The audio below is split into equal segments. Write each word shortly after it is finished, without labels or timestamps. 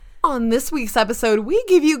on this week's episode, we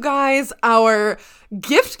give you guys our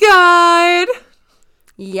gift guide.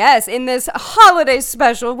 Yes, in this holiday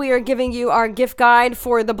special, we are giving you our gift guide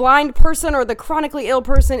for the blind person or the chronically ill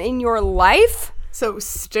person in your life. So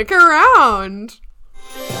stick around.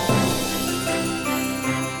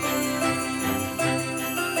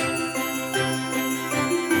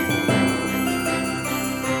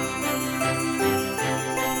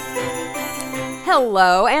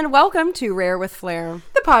 Hello, and welcome to Rare with Flair,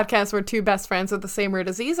 The podcast where two best friends with the same rare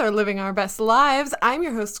disease are living our best lives. I'm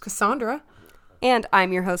your host, Cassandra. and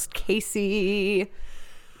I'm your host, Casey.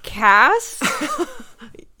 Cass?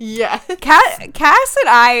 Yeah. Cass and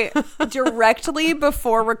I, directly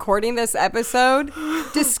before recording this episode,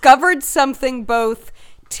 discovered something both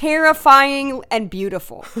terrifying and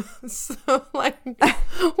beautiful. So,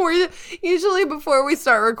 we're usually before we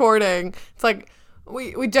start recording, it's like,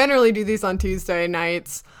 we generally do these on Tuesday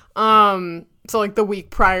nights. So the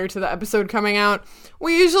week prior to the episode coming out,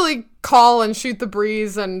 we usually call and shoot the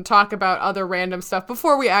breeze and talk about other random stuff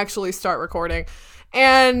before we actually start recording.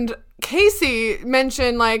 And Casey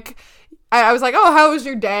mentioned, I was like, oh, how was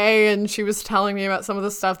your day? And she was telling me about some of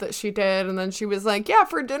the stuff that she did. And then she was like, yeah,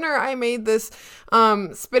 for dinner, I made this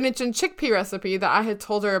spinach and chickpea recipe that I had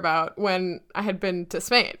told her about when I had been to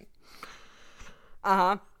Spain.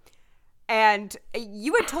 Uh-huh. And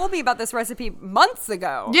you had told me about this recipe months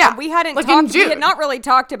ago. Yeah. And we hadn't in talked, June. we had not really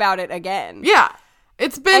talked about it again. Yeah.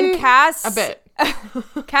 It's been And Cass, a bit.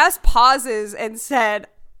 Cass pauses and said,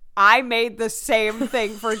 I made the same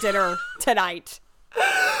thing for dinner tonight.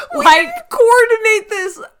 We didn't coordinate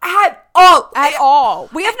this at all. At all.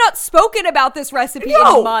 We have not spoken about this recipe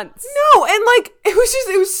in months. No, and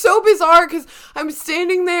it was so bizarre because I'm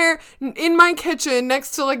standing there in my kitchen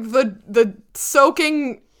next to the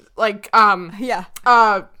soaking Yeah.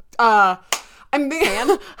 I'm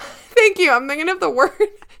thinking, thank you. I'm thinking of the word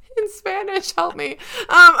in Spanish. Help me.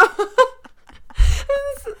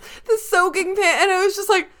 The soaking pan, and I was just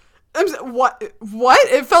like, what?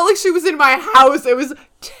 It felt like she was in my house. It was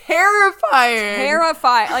terrifying.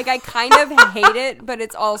 I kind of hate it, but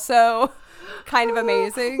it's also kind of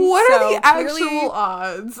amazing. What So are the clearly actual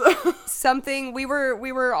odds? Something we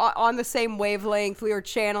were on the same wavelength. We were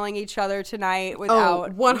channeling each other tonight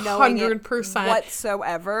without 100%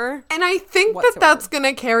 whatsoever. And I think that's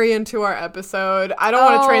gonna carry into our episode. I don't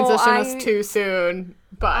want to transition us too soon,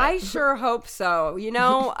 but I sure hope so. You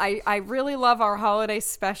know, I really love our holiday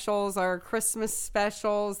specials, our Christmas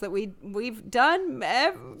specials that we've done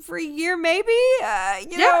every year, maybe. I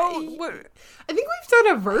think we've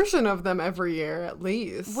done a version of them every year at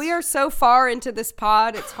least. We are so far into this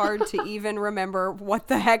pod, it's hard to even remember what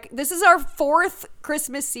the heck. This is our fourth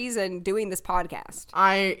Christmas season doing this podcast.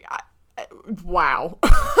 Wow.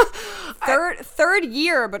 Third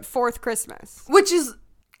year, but fourth Christmas. Which is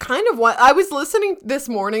kind of what I was listening this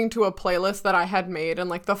morning to a playlist that I had made in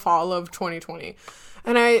the fall of 2020.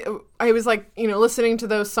 And I was listening to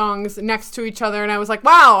those songs next to each other, and I was like,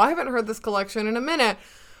 wow, I haven't heard this collection in a minute.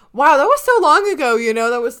 Wow, that was so long ago,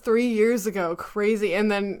 that was 3 years ago. Crazy.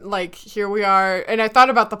 And then here we are, and I thought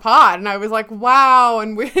about the pod, and I was like, wow,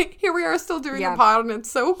 and here we are still doing the pod, and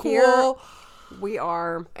it's so cool. Here we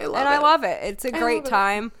are. I love it. It's a great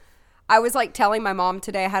time. I was telling my mom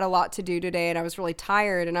today I had a lot to do today and I was really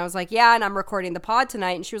tired, and I was like, yeah, and I'm recording the pod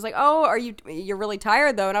tonight, and she was like, oh, you're really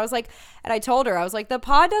tired though? And I was like, and I told her, I was like, the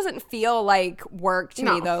pod doesn't feel like work to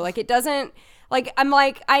me though. It doesn't,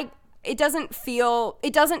 it doesn't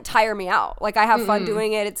tire me out. I have fun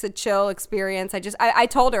doing it. It's a chill experience. I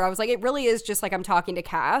told her, I was like, it really is just I'm talking to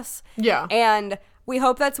Cass. Yeah. And we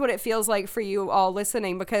hope that's what it feels like for you all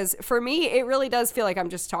listening, because for me, it really does feel like I'm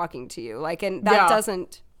just talking to you. And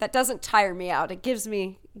that doesn't tire me out. It gives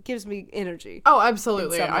me energy. Oh,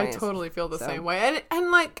 absolutely. I totally feel the same way.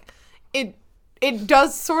 And it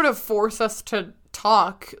does sort of force us to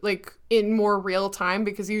talk in more real time,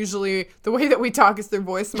 because usually the way that we talk is through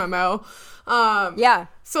voice memo. Yeah.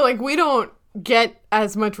 So we don't get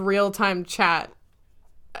as much real time chat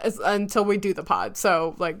until we do the pod.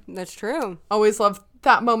 So that's true. Always love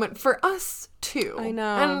that moment for us too. I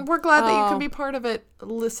know. And we're glad that you can be part of it,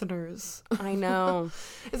 listeners. I know.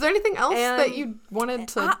 Is there anything else that you wanted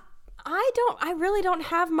to... I really don't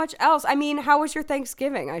have much else. I mean, how was your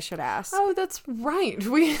Thanksgiving, I should ask? Oh, that's right.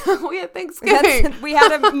 We had Thanksgiving. We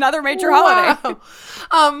had another major holiday.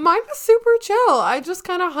 Mine was super chill. I just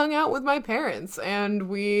kind of hung out with my parents, and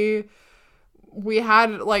we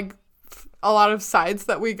had a lot of sides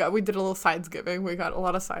that we got. We did a little Sidesgiving. We got a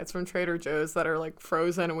lot of sides from Trader Joe's that are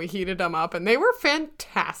frozen, and we heated them up, and they were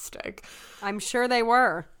fantastic. I'm sure they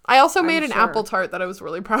were. I also made an apple tart that I was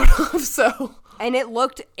really proud of, so. And it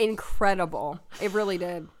looked incredible. It really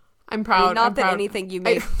did. I'm proud. I mean, not I'm that proud. anything you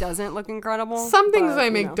make doesn't look incredible. Some things I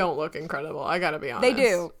make don't look incredible. I gotta be honest. They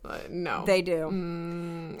do. No. They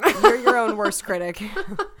do. You're your own worst critic.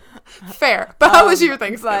 Fair. But how was your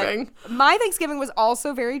Thanksgiving? My Thanksgiving was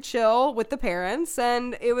also very chill with the parents,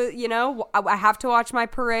 and it was, I have to watch my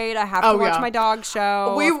parade. I have to watch my dog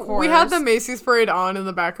show. We had the Macy's parade on in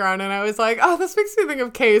the background, and I was like, oh, this makes me think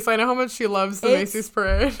of Case. I know how much she loves the Macy's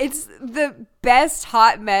parade. It's the best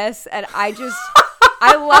hot mess, and I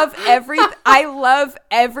love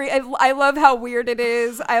I love how weird it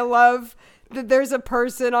is. I love that there's a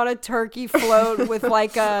person on a turkey float with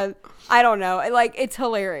like I don't know. Like, it's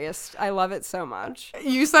hilarious. I love it so much.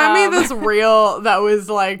 You sent me this reel that was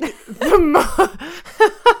like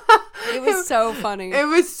it was so funny. It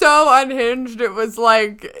was so unhinged. It was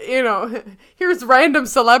like, here's random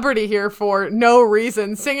celebrity here for no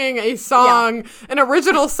reason singing a song, an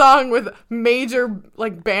original song with major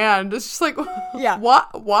like band. It's just like,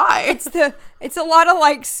 what? Why? It's a lot of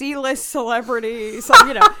like C-list celebrities. So,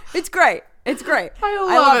 it's great. It's great. I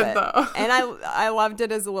love it though. And I loved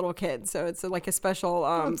it as a little kid. So it's like a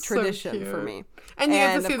special tradition for me. And you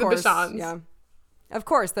get to see the Bichons. Yeah. Of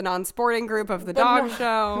course, the non-sporting group of the dog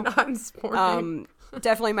show. Non-sporting.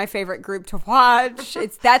 Definitely my favorite group to watch.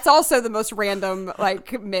 That's also the most random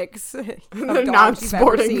like mix of the dogs you've ever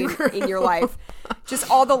non-sporting seen group. in your life. Just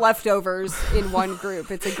all the leftovers in one group.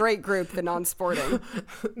 It's a great group, the non-sporting.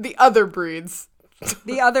 The other breeds.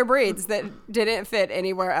 The other breeds that didn't fit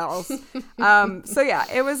anywhere else. So yeah,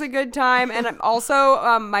 it was a good time. And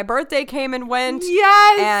also my birthday came and went.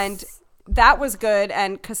 Yes. And that was good.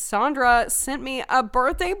 And Cassandra sent me a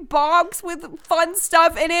birthday box with fun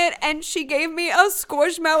stuff in it. And she gave me a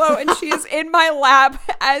Squishmallow, and she is in my lap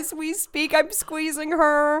as we speak. I'm squeezing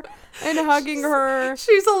her and hugging her.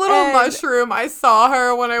 She's a little mushroom. I saw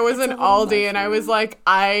her when I was in Aldi mushroom. And I was like,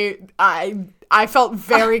 I felt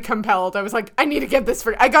very compelled. I was like, I need to get this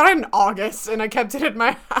I got it in August and I kept it in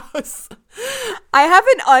my house. I have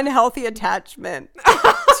an unhealthy attachment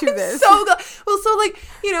to this. So like,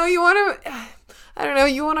 you want to, I don't know,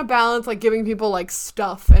 you want to balance like giving people like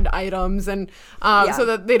stuff and items and so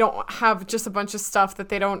that they don't have just a bunch of stuff that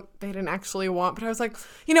they didn't actually want. But I was like,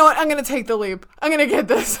 you know what? I'm going to take the leap. I'm going to get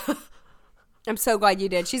this. I'm so glad you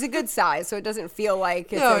did. She's a good size, so it doesn't feel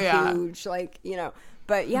like it's huge, like,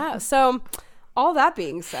 but yeah, so all that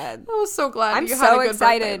being said, I was so glad I'm you so had a good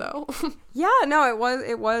excited. Birthday, though. Yeah, no,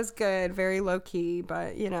 it was good, very low key,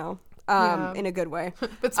 but in a good way.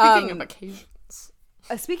 But speaking of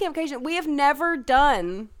occasions, we have never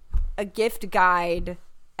done a gift guide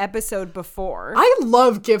episode before. I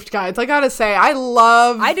love gift guides. I gotta say,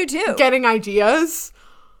 I do too. Getting ideas.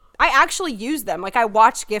 I actually use them. Like, I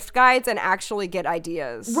watch gift guides and actually get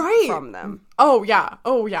ideas from them. Oh yeah.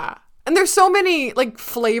 And there's so many like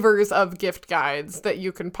flavors of gift guides that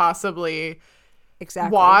you can possibly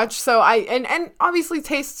watch. So and obviously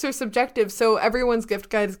tastes are subjective. So everyone's gift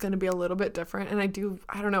guide is going to be a little bit different. And I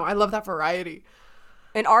don't know. I love that variety.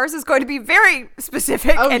 And ours is going to be very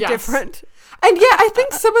specific and different. And yeah, I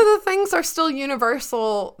think some of the things are still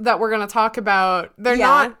universal that we're going to talk about.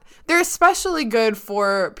 They're especially good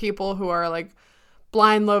for people who are like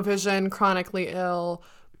blind, low vision, chronically ill,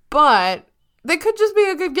 but they could just be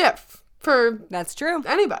a good gift for That's true.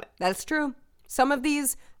 Anybody. That's true. Some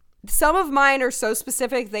of mine are so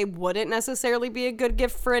specific they wouldn't necessarily be a good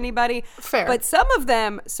gift for anybody. Fair. But some of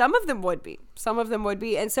them would be. Some of them would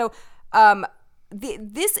be. And so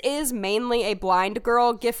this is mainly a blind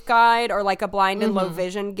girl gift guide or like a blind and low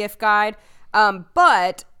vision gift guide.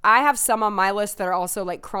 But I have some on my list that are also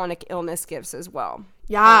like chronic illness gifts as well.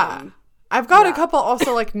 Yeah. I've got a couple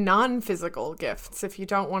also like non-physical gifts if you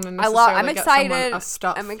don't want to necessarily get someone a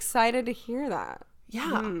stuff. I'm excited to hear that.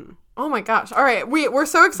 Yeah. Oh my gosh. All right. We're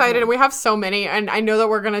so excited and we have so many and I know that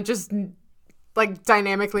we're going to just like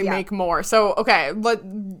dynamically make more. So, okay,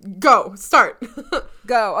 go. Start.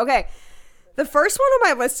 Go. Okay. The first one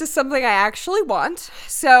on my list is something I actually want.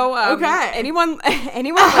 So, anyone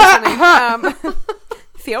listening,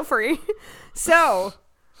 feel free. So,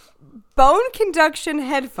 bone conduction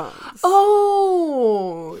headphones.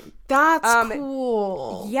 Oh, that's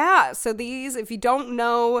cool. Yeah. So these, if you don't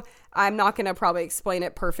know, I'm not going to probably explain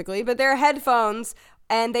it perfectly, but they're headphones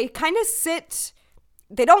and they kind of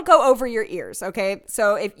they don't go over your ears, okay?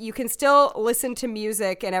 So if you can still listen to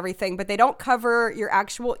music and everything, but they don't cover your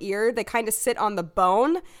actual ear. They kind of sit on the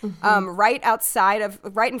bone, right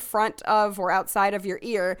in front of or outside of your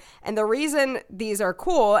ear. And the reason these are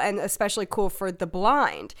cool, and especially cool for the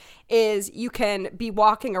blind, is you can be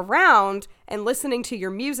walking around and listening to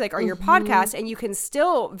your music or your podcast, and you can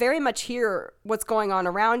still very much hear what's going on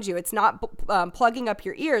around you. It's not plugging up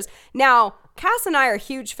your ears. Now, Cass and I are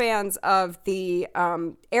huge fans of the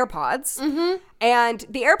AirPods. And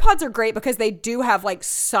the AirPods are great because they do have like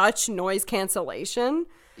such noise cancellation.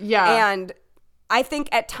 Yeah. And I think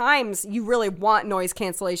at times you really want noise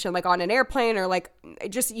cancellation, like on an airplane, or like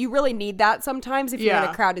just you really need that sometimes if you're in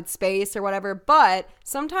a crowded space or whatever. But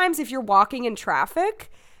sometimes if you're walking in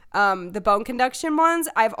traffic, the bone conduction ones,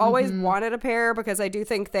 I've always wanted a pair because I do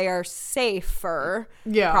think they are safer,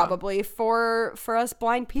 probably for us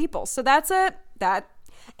blind people. So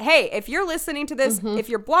hey, if you're listening to this, if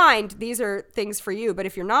you're blind, these are things for you. But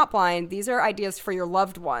if you're not blind, these are ideas for your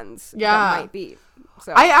loved ones that might be.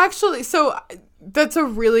 So That's a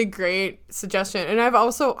really great suggestion. And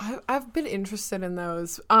I've been interested in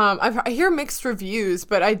those. I hear mixed reviews,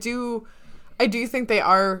 but I do think they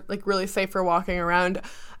are like really safe for walking around.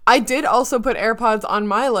 I did also put AirPods on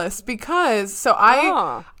my list because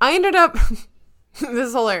I ended up this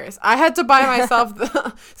is hilarious. I had to buy myself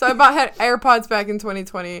so I bought AirPods back in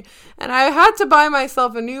 2020, and I had to buy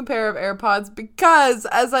myself a new pair of AirPods because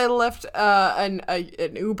as I left an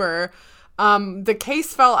Uber, the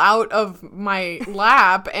case fell out of my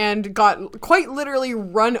lap and got quite literally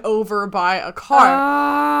run over by a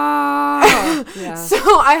car. So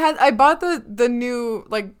I bought the new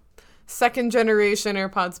like second generation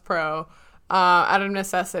AirPods Pro out of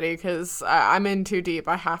necessity because I'm in too deep.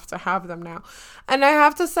 I have to have them now. And I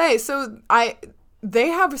have to say, they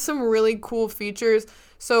have some really cool features.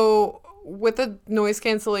 So with the noise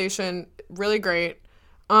cancellation, really great.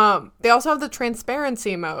 They also have the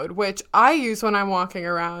transparency mode, which I use when I'm walking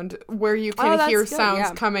around, where you can hear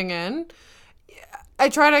sounds coming in. I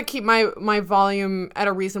try to keep my volume at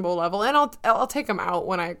a reasonable level, and I'll take them out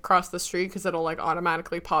when I cross the street because it'll like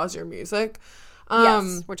automatically pause your music.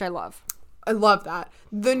 Yes, which I love. I love that.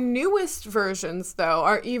 The newest versions, though,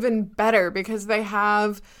 are even better because they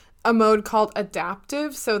have a mode called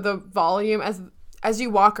adaptive. So the volume, as you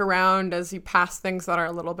walk around, as you pass things that are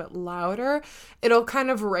a little bit louder, it'll kind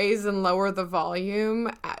of raise and lower the volume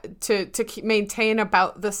to maintain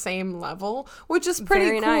about the same level, which is pretty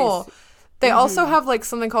Very cool. nice. They also have like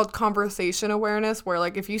something called conversation awareness, where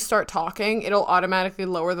like if you start talking, it'll automatically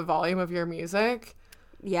lower the volume of your music.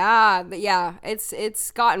 Yeah,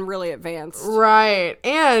 it's gotten really advanced. Right.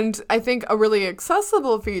 And I think a really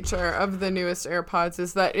accessible feature of the newest AirPods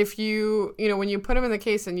is that if you when you put them in the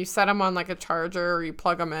case and you set them on like a charger or you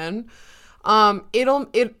plug them in,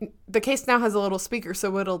 the case now has a little speaker,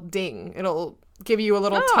 so it'll ding. It'll give you a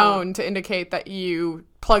little tone to indicate that you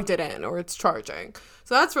plugged it in or it's charging.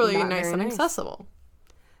 So that's really nice and accessible.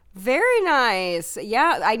 Very nice.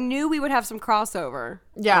 Yeah, I knew we would have some crossover.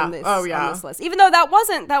 On this list. Even though that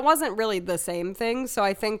wasn't really the same thing, so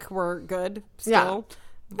I think we're good still. Yeah,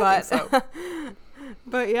 but so.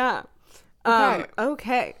 but yeah.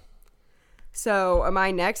 Okay. So am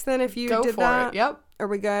I next then? If you go did for that, it. Yep. Are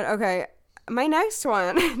we good? Okay. My next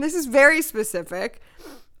one. This is very specific.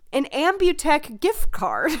 An Ambutech gift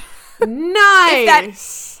card.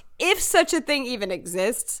 Nice. If such a thing even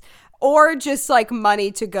exists. Or just like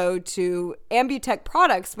money to go to Ambutech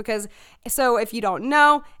products, because so if you don't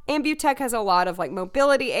know, Ambutech has a lot of like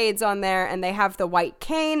mobility aids on there, and they have the white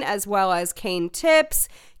cane as well as cane tips,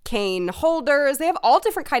 cane holders. They have all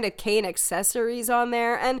different kind of cane accessories on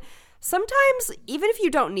there. And sometimes even if you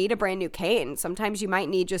don't need a brand new cane, sometimes you might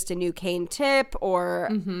need just a new cane tip or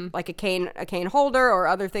like a cane holder or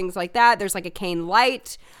other things like that. There's like a cane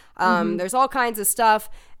light. There's all kinds of stuff.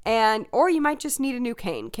 Or you might just need a new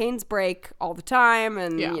cane. Canes break all the time,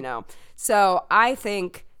 and So I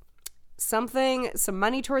think some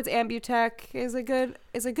money towards Ambutech is a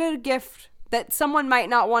good gift that someone might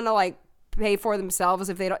not want to like pay for themselves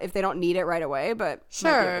if they don't need it right away, but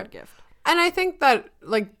sure, might be a good gift. And I think that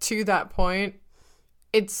like to that point,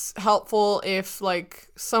 it's helpful if like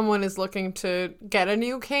someone is looking to get a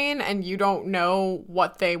new cane and you don't know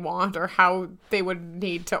what they want or how they would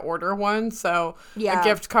need to order one. So a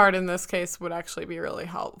gift card in this case would actually be really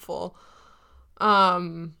helpful.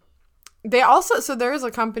 They also, so there is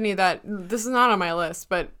a company that, this is not on my list,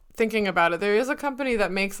 but thinking about it, there is a company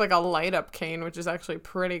that makes like a light up cane, which is actually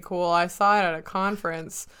pretty cool. I saw it at a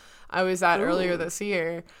conference I was at earlier this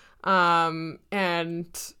year. And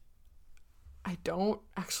I don't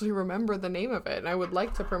actually remember the name of it, and I would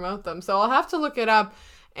like to promote them. So I'll have to look it up,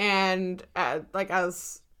 and like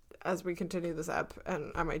as we continue this app,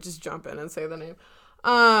 and I might just jump in and say the name.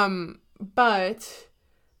 But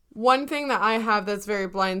one thing that I have that's very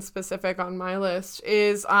blind specific on my list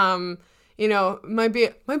is might be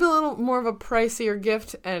a little more of a pricier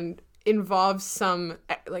gift and involves some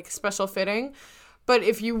like special fitting. But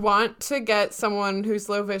if you want to get someone who's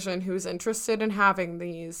low vision who's interested in having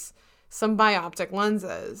these, some bioptic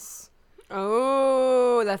lenses.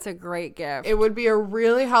 Oh, that's a great gift. It would be a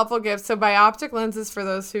really helpful gift. So bioptic lenses, for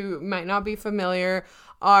those who might not be familiar,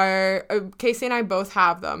 are Casey and I both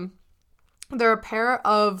have them. They're a pair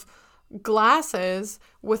of glasses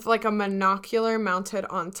with like a monocular mounted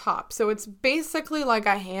on top. So it's basically like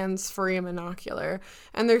a hands-free monocular,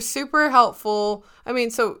 and they're super helpful. I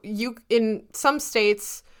mean, so you, in some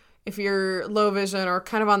states, if you're low vision or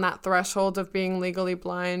kind of on that threshold of being legally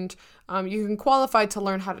blind, you can qualify to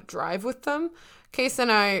learn how to drive with them. Case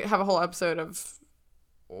and I have a whole episode of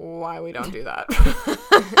why we don't do that.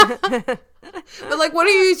 But like, what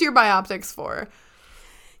do you use your bioptics for?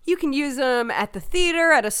 You can use them at the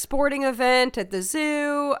theater, at a sporting event, at the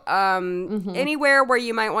zoo, anywhere where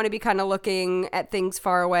you might want to be kind of looking at things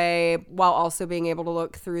far away while also being able to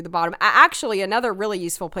look through the bottom. Actually, another really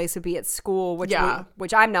useful place would be at school, which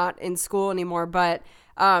I'm not in school anymore, but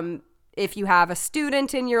if you have a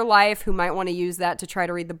student in your life who might want to use that to try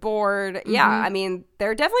to read the board, I mean,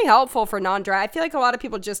 they're definitely helpful for non-drive. I feel like a lot of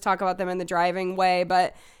people just talk about them in the driving way,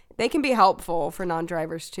 but they can be helpful for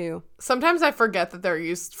non-drivers too. Sometimes I forget that they're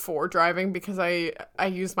used for driving because I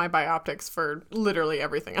use my bioptics for literally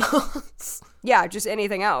everything else. Yeah, just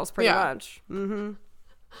anything else pretty much. Mm-hmm.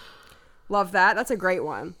 Love that. That's a great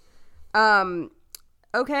one.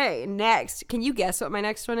 Okay, next. Can you guess what my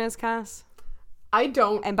next one is, Cass? I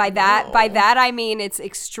don't. And by that I mean it's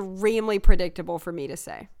extremely predictable for me to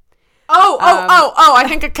say. I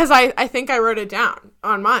think because I think I wrote it down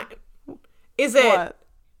on mine. Is it what?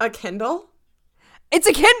 A Kindle? It's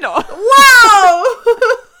a Kindle. Wow!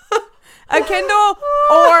 A Kindle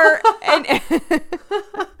or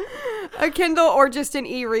a Kindle or just an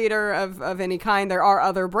e-reader of any kind. There are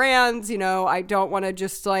other brands, you know. I don't want to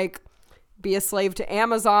just like be a slave to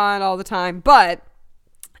Amazon all the time, but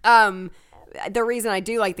the reason I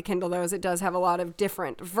do like the Kindle though is it does have a lot of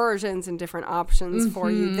different versions and different options for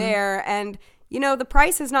you there, and you know, the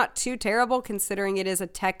price is not too terrible considering it is a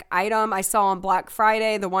tech item. I saw on Black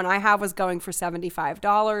Friday, the one I have was going for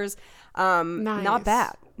 $75. Nice. Not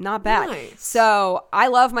bad. Nice. So I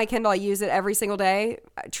love my Kindle. I use it every single day.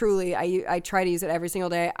 Truly, I try to use it every single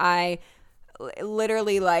day. I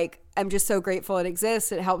literally I'm just so grateful it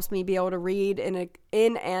exists. It helps me be able to read in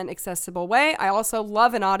an accessible way. I also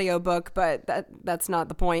love an audiobook, but that's not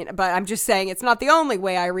the point. But I'm just saying it's not the only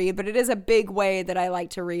way I read, but it is a big way that I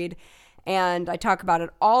like to read. And I talk about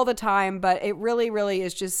it all the time, but it really, really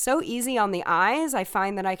is just so easy on the eyes. I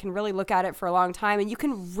find that I can really look at it for a long time, and you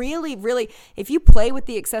can really, really, if you play with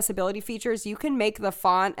the accessibility features, you can make the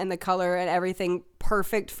font and the color and everything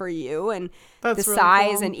perfect for you, and that's the really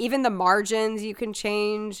size cool. And even the margins you can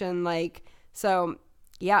change, and so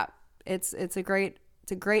yeah, it's a great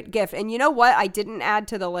gift. And you know what? I didn't add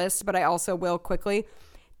to the list, but I also will quickly.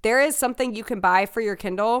 There is something you can buy for your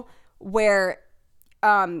Kindle where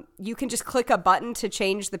you can just click a button to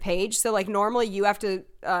change the page. So normally you have to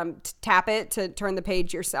tap it to turn the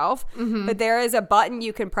page yourself, but there is a button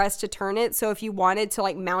you can press to turn it. So if you wanted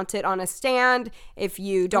to mount it on a stand, if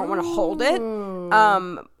you don't want to hold it,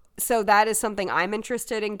 so that is something I'm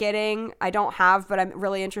interested in getting. I don't have, but I'm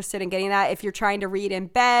really interested in getting that. If you're trying to read in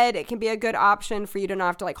bed, it can be a good option for you to not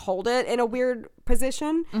have to hold it in a weird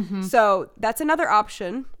position. So that's another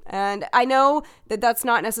option. And I know that that's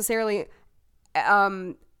not necessarily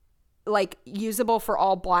usable for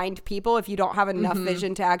all blind people if you don't have enough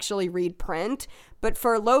vision to actually read print, but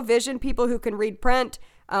for low vision people who can read print,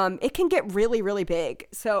 it can get really, really big.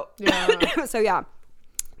 So yeah,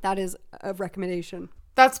 that is a recommendation.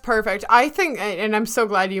 That's perfect. I think, and I'm so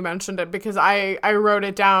glad you mentioned it because I wrote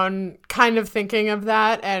it down kind of thinking of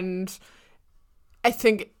that, and I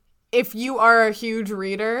think if you are a huge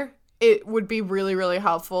reader, it would be really, really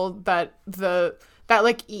helpful that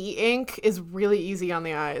e-ink is really easy on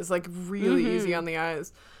the eyes, easy on the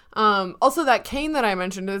eyes. Also, that cane that I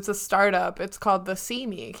mentioned, it's a startup. It's called the See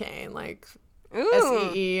Me cane,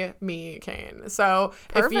 SEE Me cane. So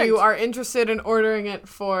perfect. If you are interested in ordering it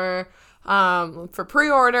for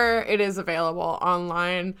pre-order, it is available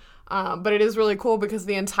online. But it is really cool because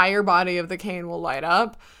the entire body of the cane will light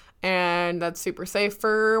up, and that's super safe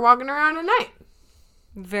for walking around at night.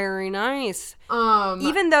 Very nice.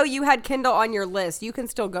 Even though you had Kindle on your list, you can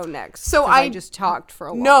still go next. So I just talked for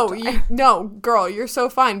a long time. No, girl, you're so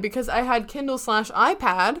fine because I had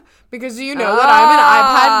Kindle/iPad because you know that I'm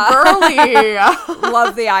an iPad girly.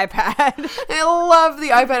 Love the iPad. I love the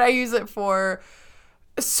iPad. I use it for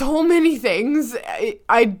so many things.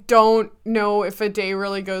 I don't know if a day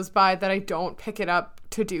really goes by that I don't pick it up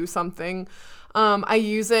to do something. I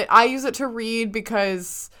use it to read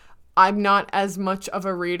because I'm not as much of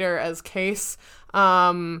a reader as Case.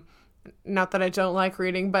 not that I don't like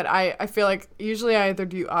reading, but I feel like usually I either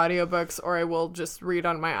do audiobooks or I will just read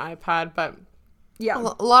on my iPad. But yeah,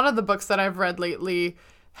 a lot of the books that I've read lately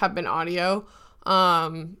have been audio.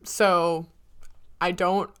 So I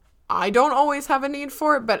don't always have a need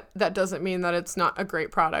for it, but that doesn't mean that it's not a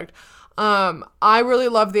great product. I really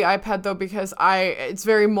love the iPad though, because it's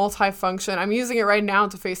very multifunction. I'm using it right now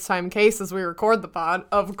to FaceTime Case as we record the pod,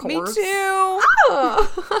 of course. Me too.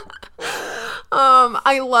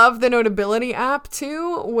 I love the Notability app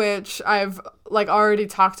too, which I've like already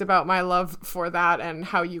talked about my love for that and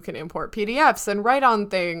how you can import PDFs and write on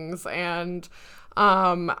things, and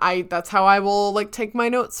that's how I will like take my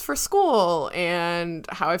notes for school, and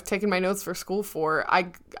how I've taken my notes for school for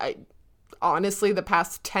I honestly the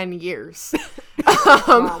past 10 years.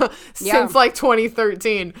 Since like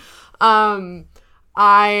 2013.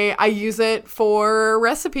 I use it for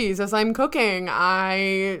recipes as I'm cooking.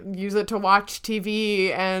 I use it to watch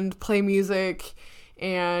TV and play music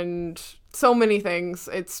and so many things.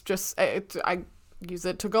 It's just I use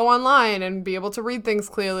it to go online and be able to read things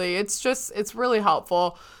clearly. It's really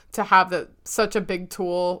helpful to have such a big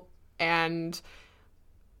tool, and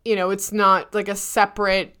it's not like a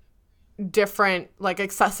separate, different, like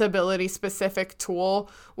accessibility specific tool,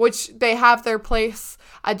 which they have their place.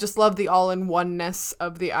 I just love the all-in-oneness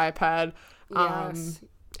of the iPad. Yes.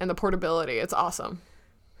 And the portability. It's awesome.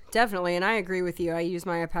 Definitely, and I agree with you. I use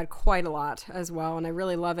my iPad quite a lot as well, and I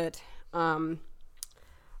really love it.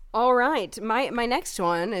 All right, my next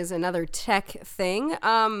one is another tech thing.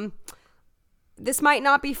 This might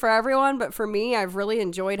not be for everyone, but for me, I've really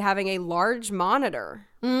enjoyed having a large monitor.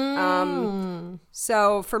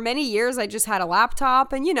 So for many years, I just had a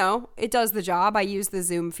laptop, and it does the job. I use the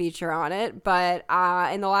Zoom feature on it, but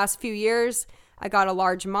in the last few years, I got a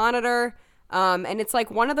large monitor. And it's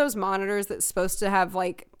like one of those monitors that's supposed to have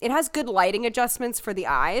it has good lighting adjustments for the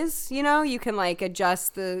eyes. You can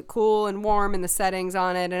adjust the cool and warm and the settings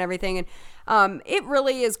on it and everything. And it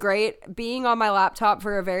really is great. Being on my laptop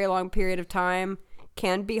for a very long period of time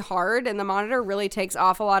can be hard, and the monitor really takes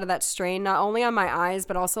off a lot of that strain, not only on my eyes,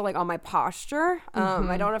 but also on my posture.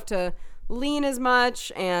 I don't have to lean as much,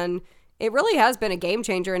 and it really has been a game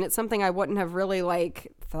changer, and it's something I wouldn't have really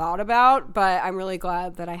thought about, but I'm really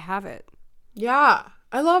glad that I have it. Yeah,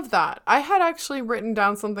 I love that. I had actually written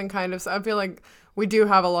down something I feel like we do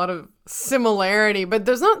have a lot of similarity, but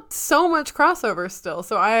there's not so much crossover still.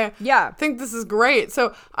 So I think this is great.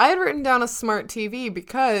 So I had written down a smart TV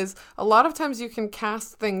because a lot of times you can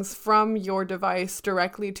cast things from your device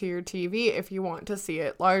directly to your TV if you want to see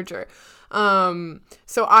it larger.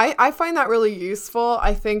 So I find that really useful.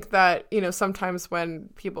 I think that, sometimes when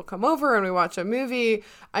people come over and we watch a movie,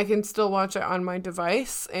 I can still watch it on my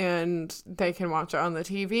device and they can watch it on the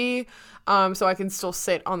TV. So I can still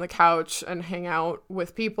sit on the couch and hang out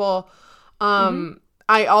with people.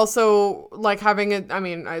 I also like having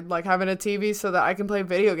I like having a TV so that I can play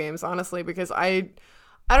video games, honestly, because I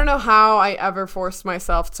don't know how I ever forced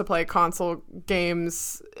myself to play console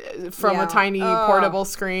games from a tiny portable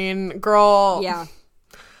screen. Girl,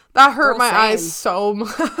 that hurt my eyes so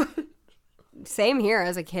much. Same here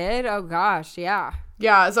as a kid. Oh gosh, yeah.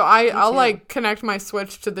 Yeah, so I'll connect my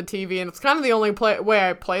Switch to the TV, and it's kind of the only way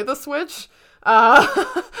I play the Switch.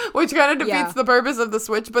 Which kind of defeats the purpose of the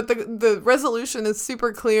Switch, but the resolution is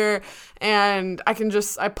super clear, and I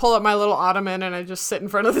pull up my little ottoman and I just sit in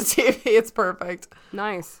front of the TV. It's perfect.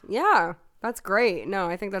 Nice. Yeah, that's great. No,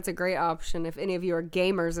 I think that's a great option if any of you are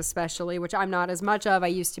gamers, especially, which I'm not as much of. I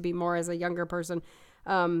used to be more as a younger person.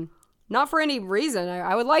 Not for any reason.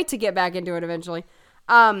 I would like to get back into it eventually.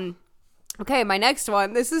 Okay, my next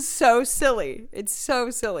one. This is so silly. It's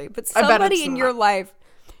so silly. But somebody in your life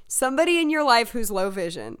who's low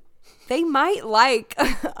vision, they might like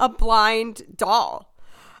a blind doll.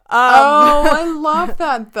 I love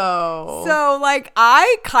that though. So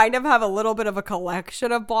I kind of have a little bit of a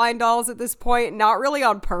collection of blind dolls at this point, not really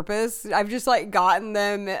on purpose. I've just gotten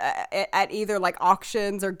them at either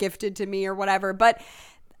auctions or gifted to me or whatever. But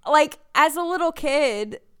as a little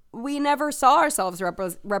kid, we never saw ourselves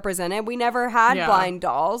represented. We never had blind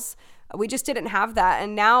dolls. We just didn't have that.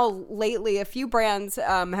 And now lately, a few brands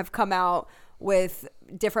have come out with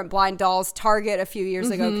different blind dolls. Target a few years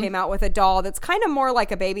ago came out with a doll that's kind of more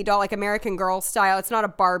like a baby doll, like American Girl style. It's not a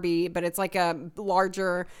Barbie, but it's like a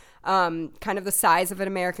larger, kind of the size of an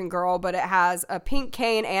American Girl, but it has a pink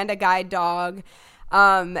cane and a guide dog.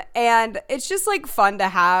 And it's just fun to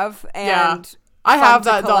have. And I have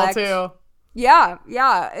that doll too. Yeah,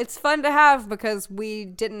 it's fun to have because we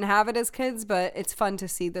didn't have it as kids, but it's fun to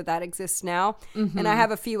see that exists now. Mm-hmm. And I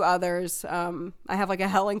have a few others. I have like a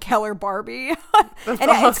Helen Keller Barbie. That's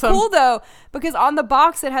and awesome. It's cool though because on the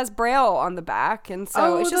box it has Braille on the back, and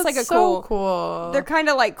so it's just like a cool. They're kind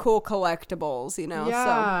of like cool collectibles, you know.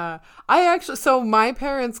 Yeah, so my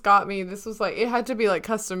parents got me. This was like, it had to be like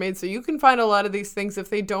custom made, so you can find a lot of these things if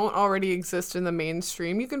they don't already exist in the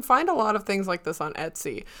mainstream. You can find a lot of things like this on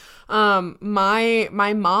Etsy.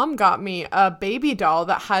 My mom got me a baby doll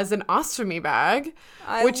that has an ostomy bag,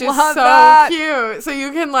 which is so cute. So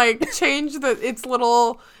you can like change its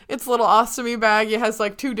little ostomy bag. It has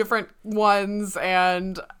like 2 different ones,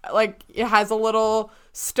 and like it has a little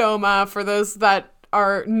stoma for those that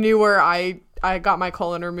are newer. I got my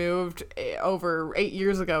colon removed over 8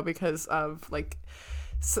 years ago because of like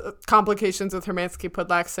complications with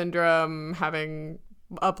Hermansky-Pudlak syndrome, having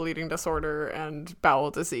a bleeding disorder and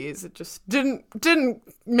bowel disease. It just didn't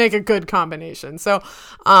make a good combination. So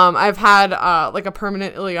I've had like a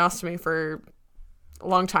permanent ileostomy for a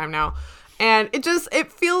long time now, and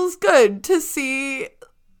it feels good to see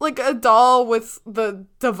like a doll with the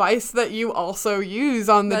device that you also use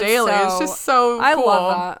on the daily. It's just so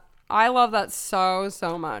cool. I love that so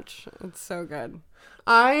much. It's so good.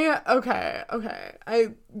 Okay.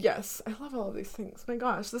 Yes, I love all of these things. My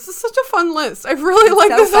gosh, this is such a fun list. I really like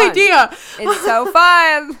this idea. It's so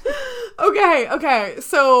fun. Okay.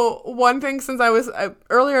 So one thing, since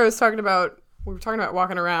earlier we were talking about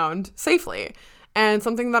walking around safely, and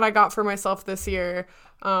something that I got for myself this year,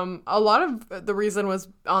 a lot of the reason was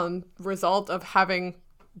on result of having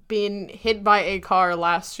been hit by a car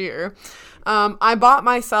last year. I bought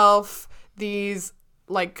myself these,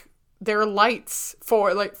 like, they're lights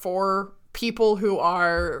for people who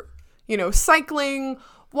are, you know, cycling,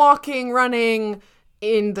 walking, running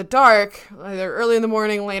in the dark, either early in the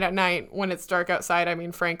morning, late at night when it's dark outside. I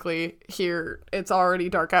mean, frankly, here it's already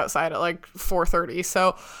dark outside at like 4:30.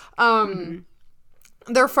 So,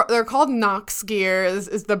 they're called Nox Gear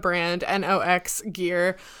is the brand, Nox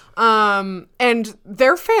Gear. And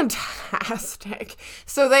they're fantastic.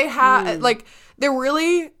 So they have like, they're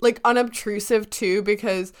really like unobtrusive too,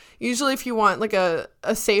 because usually if you want like a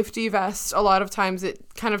safety vest, a lot of times it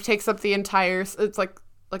kind of takes up the entire, it's like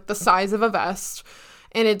the size of a vest,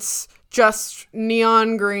 and it's just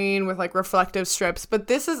neon green with like reflective strips. But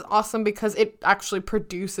this is awesome because it actually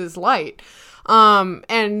produces light.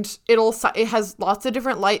 And it has lots of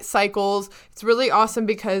different light cycles. It's really awesome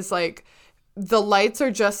because like the lights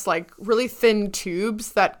are just like really thin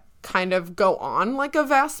tubes that kind of go on like a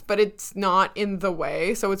vest, but it's not in the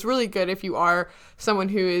way. So it's really good if you are someone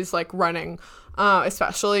who is like running,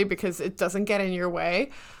 especially because it doesn't get in your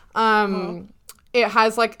way. It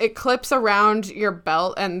has like, it clips around your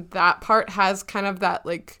belt, and that part has kind of that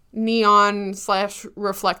like neon /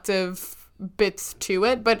 reflective bits to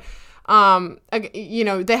it. But you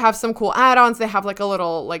know, they have some cool add-ons. They have like a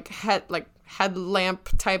little like headlamp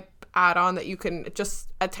type add-on that you can just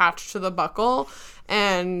attach to the buckle,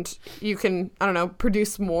 and you can, I don't know,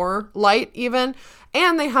 produce more light even.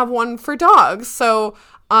 And they have one for dogs. So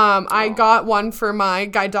I got one for my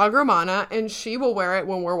guide dog Romana, and she will wear it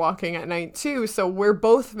when we're walking at night too. So we're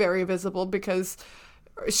both very visible because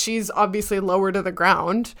she's obviously lower to the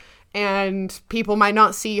ground, and people might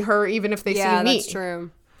not see her even if they see me. Yeah,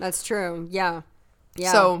 that's true. Yeah.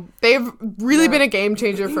 So they've really been a game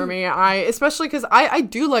changer for me. Especially because I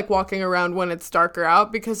do like walking around when it's darker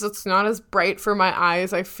out, because it's not as bright for my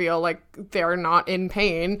eyes. I feel like they're not in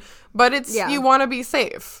pain, but you want to be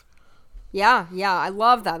safe. Yeah, I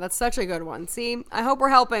love that. That's such a good one. See, I hope we're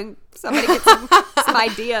helping somebody get some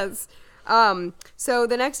ideas. So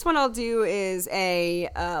the next one I'll do is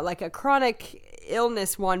like a chronic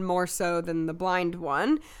illness one, more so than the blind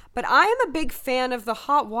one. But I am a big fan of the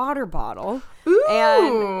hot water bottle. Ooh.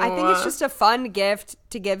 And I think it's just a fun gift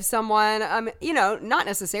to give someone. You know, not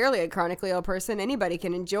necessarily a chronically ill person. Anybody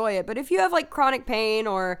can enjoy it. But if you have like chronic pain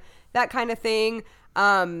or that kind of thing,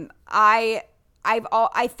 I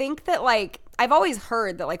think that like, I've always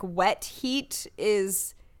heard that like wet heat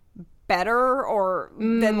is better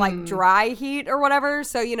than like dry heat or whatever.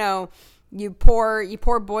 So, you know, you pour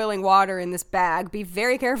boiling water in this bag. Be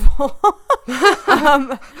very careful.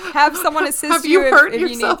 Have someone assist you. Have you hurt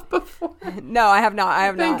yourself before? No, I have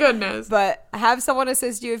not. Thank goodness. But have someone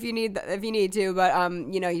assist you if you need to. But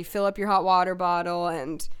you know, you fill up your hot water bottle,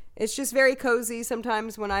 and it's just very cozy.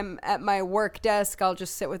 Sometimes when I'm at my work desk, I'll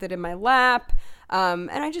just sit with it in my lap. And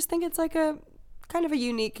I just think it's like a kind of a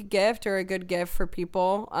unique gift or a good gift for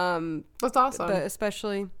people. That's awesome. But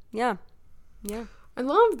especially, yeah. I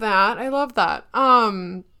love that.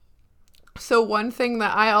 So one thing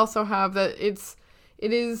that I also have that it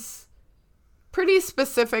is pretty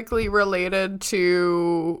specifically related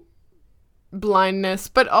to blindness,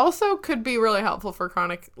 but also could be really helpful for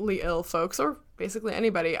chronically ill folks or basically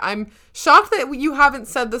anybody. I'm shocked that you haven't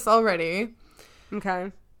said this already.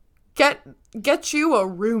 Okay. Get you a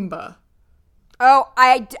Roomba. Oh,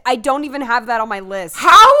 I don't even have that on my list.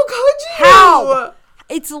 How could you? How?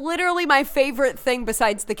 It's literally my favorite thing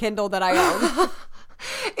besides the Kindle that I own.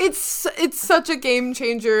 It's such a game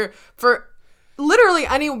changer for literally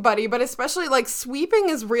anybody, but especially like sweeping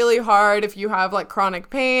is really hard if you have like chronic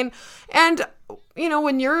pain. And you know,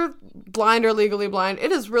 when you're blind or legally blind,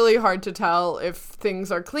 it is really hard to tell if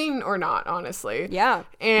things are clean or not, honestly. Yeah.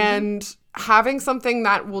 And having something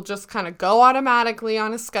that will just kind of go automatically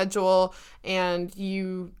on a schedule, and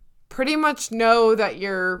you pretty much know that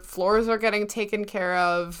your floors are getting taken care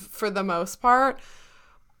of for the most part,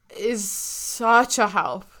 is such a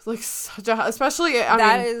help. Like, such a help. Especially,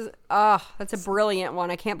 that's a brilliant one.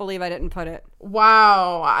 I can't believe I didn't put it.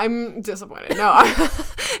 Wow. I'm disappointed. No.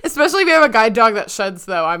 Especially if you have a guide dog that sheds,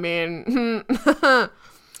 though. I mean.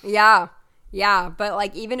 Yeah. Yeah. But,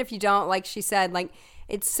 like, even if you don't, like she said, like,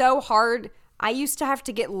 it's so hard. I used to have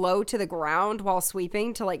to get low to the ground while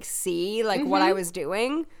sweeping to, like, see, like, what I was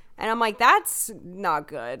doing. And I'm like, that's not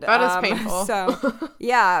good. That is painful. So,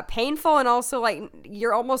 yeah, painful. And also, like,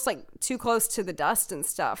 you're almost, like, too close to the dust and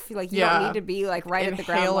stuff. Like, you don't need to be, like, right at the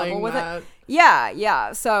ground level with it. Yeah,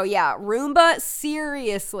 yeah. So, yeah, Roomba,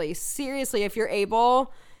 seriously, if you're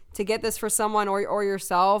able to get this for someone or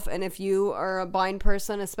yourself, and if you are a blind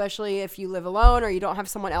person, especially if you live alone or you don't have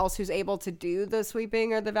someone else who's able to do the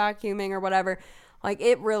sweeping or the vacuuming or whatever, like,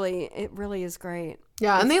 it really is great.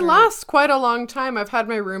 Yeah, and they last quite a long time. I've had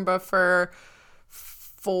my Roomba for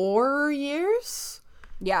 4 years.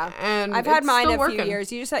 Yeah, and I've had mine a few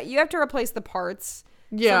years. You have to replace the parts.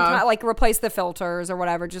 Yeah, like replace the filters or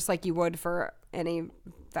whatever, just like you would for any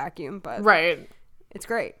vacuum. But right, it's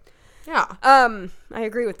great. Yeah. I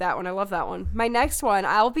agree with that one. I love that one. My next one,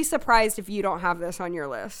 I'll be surprised if you don't have this on your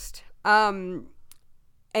list. An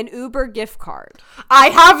Uber gift card. I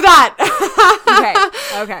have that.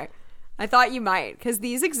 Okay. I thought you might, because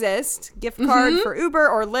these exist. Gift card for Uber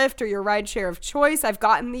or Lyft or your rideshare of choice. I've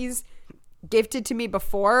gotten these gifted to me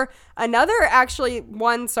before. Another actually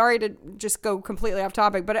one, sorry to just go completely off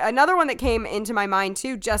topic, but another one that came into my mind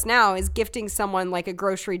too just now is gifting someone like a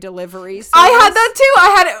grocery delivery service. I had that too.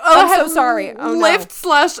 I had so sorry.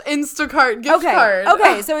 Lyft/Instacart gift card.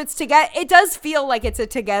 Okay, so it does feel like it's a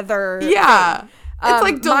together thing. It's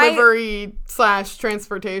like delivery /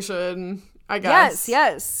 transportation, I guess.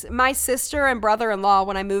 Yes. My sister and brother-in-law,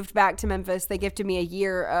 when I moved back to Memphis, they gifted me a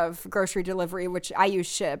year of grocery delivery, which I use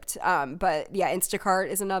Shipt. But yeah, Instacart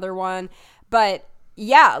is another one. But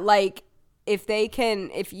yeah, like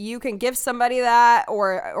if you can give somebody that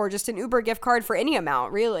or just an Uber gift card for any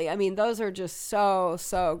amount, really. I mean, those are just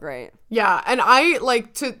so great. Yeah, and I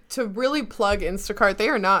like to really plug Instacart. They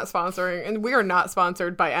are not sponsoring, and we are not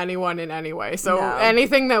sponsored by anyone in any way. So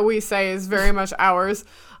anything that we say is very much ours.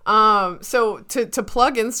 So to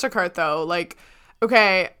plug Instacart though, like,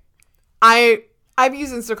 okay, I've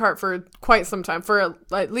used Instacart for quite some time, for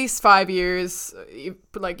at least 5 years,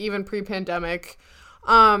 like even pre-pandemic.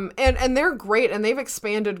 And they're great, and they've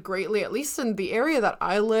expanded greatly, at least in the area that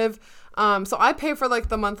I live. So I pay for like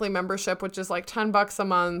the monthly membership, which is like $10 a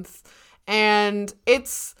month. And it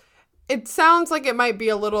sounds like it might be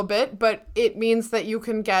a little bit, but it means that you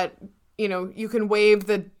can you can waive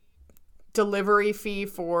the delivery fee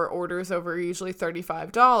for orders over usually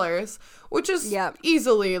 $35, which is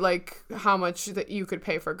easily like how much that you could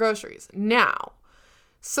pay for groceries. Now,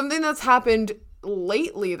 something that's happened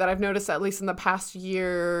lately that I've noticed, at least in the past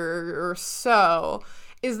year or so,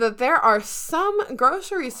 is that there are some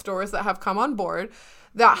grocery stores that have come on board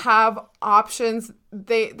that have options.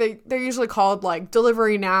 They're usually called like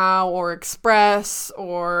Delivery Now or Express,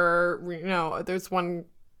 or there's one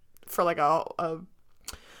for like a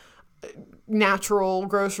natural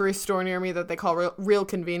grocery store near me that they call Real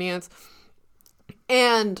Convenience,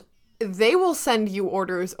 and they will send you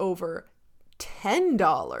orders over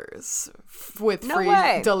 $10 with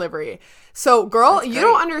free delivery. So girl, you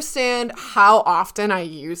don't understand how often I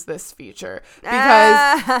use this feature, because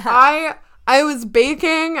I was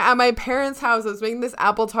baking at my parents' house. I was making this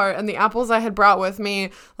apple tart, and the apples I had brought with me,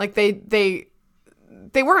 like they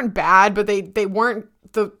weren't bad, but they weren't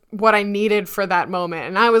what I needed for that moment.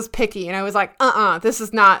 And I was picky, and I was like, this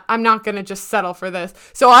is not, I'm not going to just settle for this.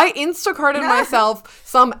 So I Instacarted myself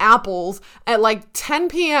some apples at like 10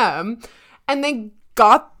 p.m. and they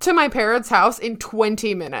got to my parents' house in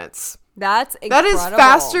 20 minutes. That's incredible. That is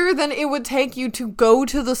faster than it would take you to go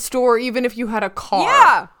to the store, even if you had a car.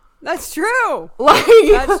 Yeah, that's true.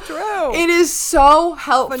 That's true. It is so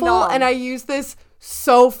helpful, Phenomenal. and I use this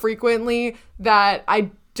so frequently that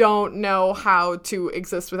I don't know how to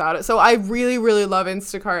exist without it. So I really, really love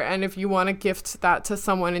Instacart, and if you want to gift that to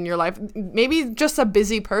someone in your life, maybe just a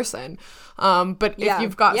busy person, but if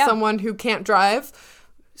you've got someone who can't drive,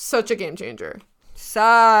 such a game changer.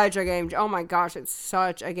 Such a game. Oh my gosh, it's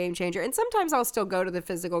such a game changer. And sometimes I'll still go to the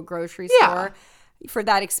physical grocery store for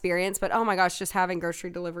that experience. But oh my gosh, just having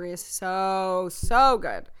grocery delivery is so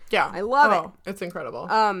good. Yeah, I love it. It's incredible.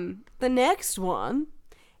 The next one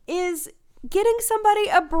is getting somebody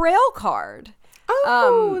a Braille card.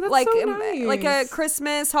 Oh, that's so nice. Like a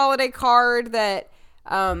Christmas holiday card that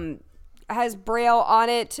has Braille on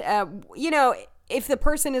it. If the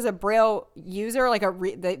person is a Braille user, like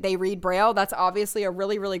they read Braille, that's obviously a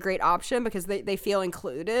really, really great option because they feel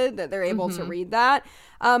included, that they're able to read that.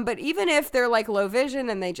 But even if they're like low vision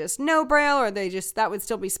and they just know Braille, or that would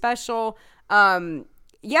still be special. So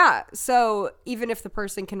even if the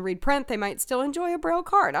person can read print, they might still enjoy a Braille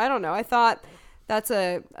card. I don't know. I thought that's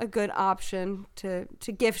a good option to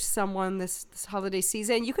gift someone this holiday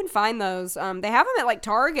season. You can find those. They have them at like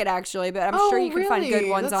Target actually, but I'm sure you can find good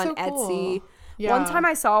ones on Etsy. Yeah. One time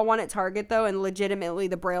I saw one at Target though, and legitimately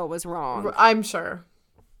the Braille was wrong. I'm sure.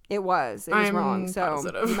 It was wrong. So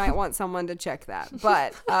positive. You might want someone to check that.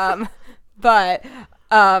 But on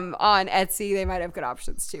Etsy they might have good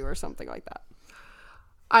options too, or something like that.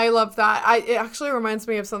 I love that. It actually reminds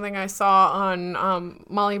me of something I saw on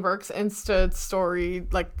Molly Burke's Insta story,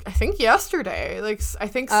 like I think yesterday. Like I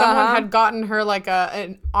think someone had gotten her like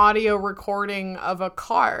an audio recording of a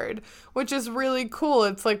card, which is really cool.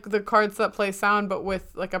 It's like the cards that play sound, but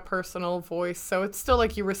with like a personal voice. So it's still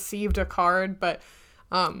like you received a card, but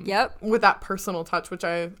with that personal touch, which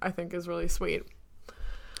I think is really sweet.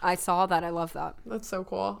 I saw that. I love that. That's so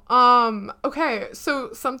cool. Okay,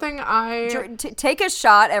 so something take a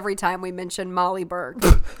shot every time we mention Molly Burke.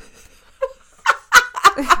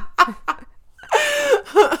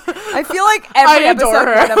 I feel like every episode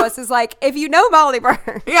one of us is like, if you know Molly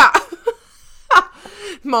Burke. Yeah.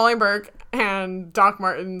 Molly Burke and Doc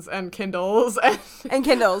Martens and Kindles. And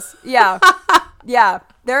Kindles. Yeah. Yeah.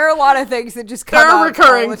 There are a lot of things that just come up. There are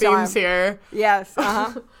recurring themes here. Yes.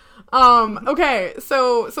 Okay,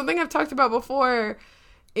 so something I've talked about before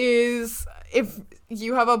is if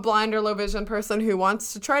you have a blind or low vision person who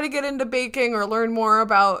wants to try to get into baking or learn more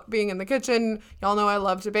about being in the kitchen, y'all know I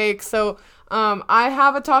love to bake. So I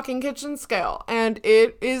have a talking kitchen scale, and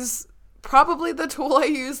it is probably the tool I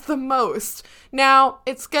use the most. Now,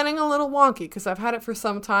 it's getting a little wonky because I've had it for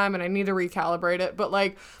some time and I need to recalibrate it, but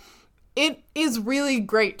like it is really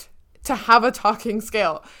great to have a talking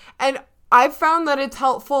scale. And I've found that it's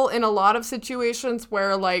helpful in a lot of situations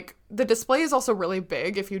where like the display is also really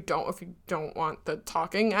big if you don't want the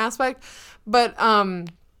talking aspect, but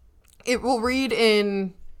it will read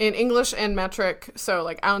in English and metric, so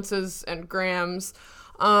like ounces and grams,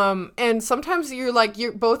 and sometimes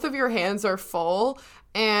both of your hands are full,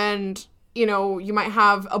 and you might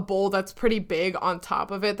have a bowl that's pretty big on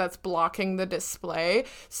top of it that's blocking the display.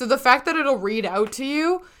 So the fact that it'll read out to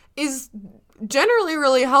you is generally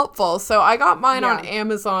really helpful. So I got mine on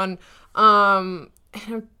Amazon, and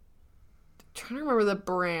I'm trying to remember the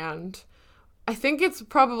brand. I think it's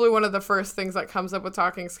probably one of the first things that comes up with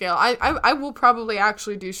talking scale. I will probably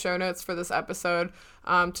actually do show notes for this episode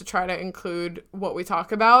to try to include what we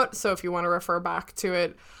talk about, so if you want to refer back to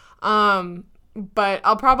it, but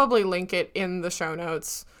I'll probably link it in the show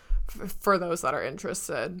notes for those that are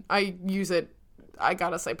interested. I use it, I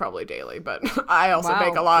gotta say, probably daily, but I also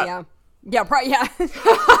bake a lot. Yeah, yeah.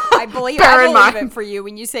 I believe it for you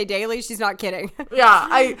when you say daily. She's not kidding. Yeah,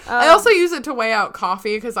 I also use it to weigh out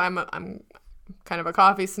coffee because I'm kind of a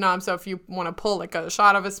coffee snob. So if you want to pull like a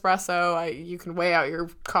shot of espresso, you can weigh out your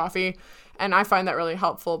coffee, and I find that really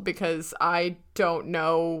helpful because I don't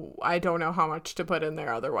know how much to put in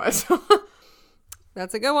there otherwise.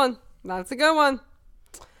 That's a good one.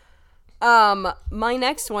 My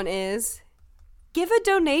next one is give a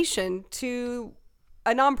donation to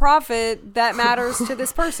a nonprofit that matters to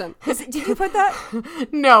this person. Did you put that?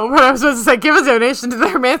 No, but I was supposed to say give a donation to the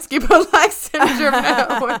Hermansky-Podlack Syndrome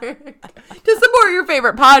Network to support your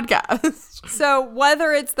favorite podcast. So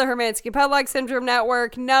whether it's the Hermansky-Podlack Syndrome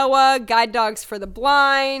Network, NOAA, Guide Dogs for the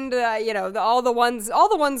Blind, all the ones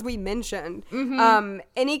we mentioned,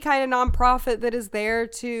 any kind of nonprofit that is there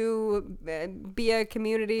to be a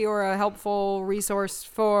community or a helpful resource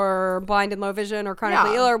for blind and low vision or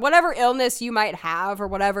chronically ill or whatever illness you might have or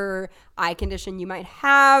whatever eye condition you might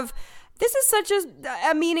have, this is such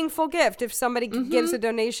a meaningful gift. If somebody gives a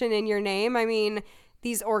donation in your name, I mean,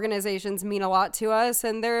 these organizations mean a lot to us,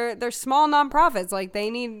 and they're small nonprofits. Like, they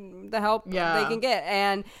need the help they can get.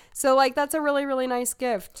 And so, like, that's a really, really nice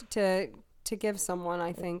gift to give someone,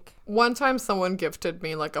 I think. One time someone gifted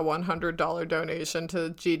me like a $100 donation to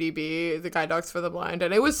GDB, the Guide Dogs for the Blind,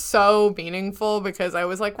 and it was so meaningful because I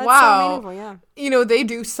was like, That's wow, so meaningful, yeah. You know, they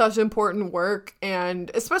do such important work,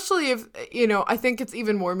 and especially if, you know, I think it's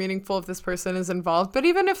even more meaningful if this person is involved, but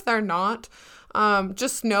even if they're not,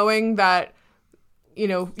 just knowing that, you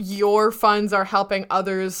know, your funds are helping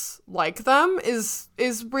others like them is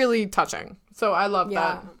really touching. So I love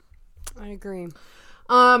that. I agree.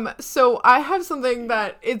 So I have something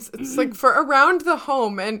that it's like for around the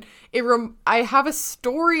home, and I have a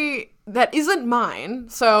story that isn't mine.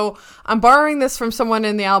 So I'm borrowing this from someone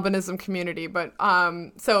in the albinism community, but,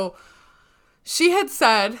 so she had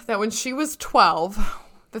said that when she was 12,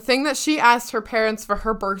 the thing that she asked her parents for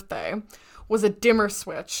her birthday was a dimmer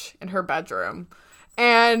switch in her bedroom.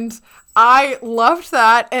 And I loved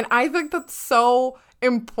that. And I think that's so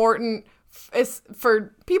important. It's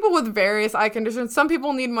for people with various eye conditions. Some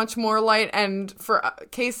people need much more light, and for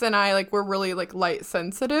Case and I, like, we're really like light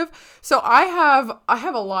sensitive. So I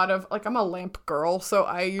have a lot of, like, I'm a lamp girl, so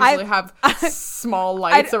I usually have small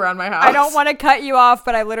lights around my house. I don't want to cut you off,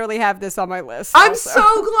 but I literally have this on my list. I'm so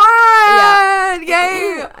glad.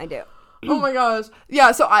 Yay! I do. Oh my gosh.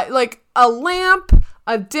 Yeah, so I like a lamp,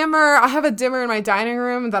 a dimmer. I have a dimmer in my dining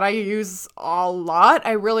room that I use a lot.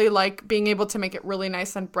 I really like being able to make it really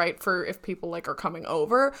nice and bright for if people like are coming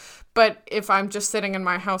over. But if I'm just sitting in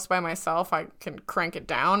my house by myself, I can crank it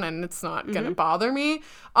down and it's not going to bother me.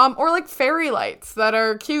 Or like fairy lights that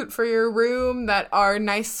are cute for your room, that are a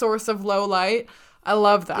nice source of low light. I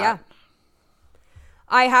love that. Yeah.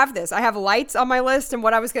 I have this. I have lights on my list, and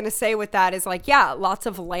what I was going to say with that is, like, yeah, lots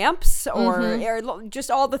of lamps or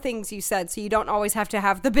just all the things you said, so you don't always have to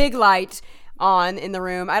have the big light on in the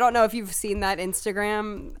room. I don't know if you've seen that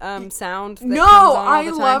Instagram sound that No, comes on all the I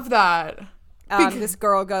time. love that. This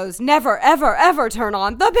girl goes, never, ever, ever turn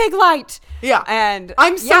on the big light. Yeah. And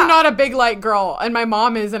I'm so not a big light girl, and my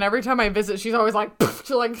mom is, and every time I visit, she's always like,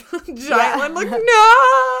 she's like, giant one, like,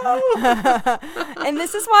 no! And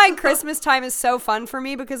this is why Christmas time is so fun for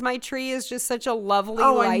me, because my tree is just such a lovely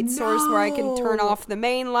light source where I can turn off the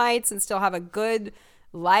main lights and still have a good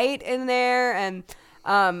light in there. And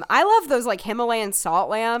I love those, like, Himalayan salt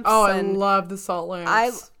lamps. Oh, I love the salt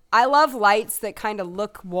lamps. I love lights that kind of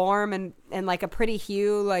look warm and like a pretty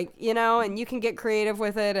hue, like, you know, and you can get creative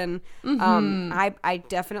with it. And I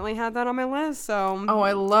definitely had that on my list. So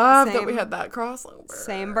I love that we had that crossover.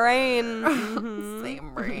 Same brain. Mm-hmm.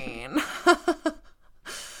 Same brain.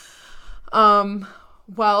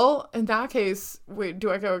 Well, in that case, wait,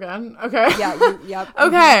 do I go again? Okay. Yeah. Yep.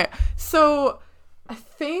 Okay. So I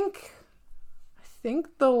think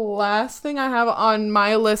the last thing I have on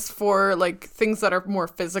my list for, like, things that are more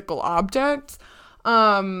physical objects,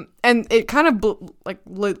 and it kind of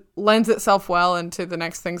lends itself well into the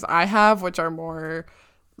next things I have, which are more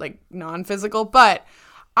like non-physical, but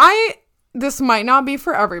this might not be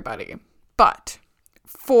for everybody, but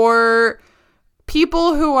for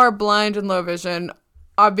people who are blind and low vision,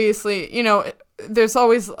 obviously, you know, there's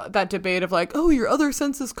always that debate of like, oh, your other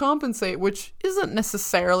senses compensate, which isn't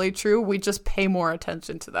necessarily true. We just pay more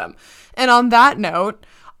attention to them. And on that note,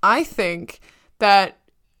 I think that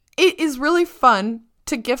it is really fun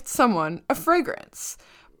to gift someone a fragrance.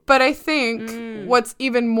 But I think what's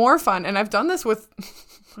even more fun, and I've done this with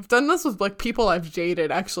like people I've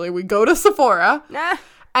dated, actually. We go to Sephora.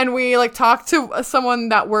 And we, like, talk to someone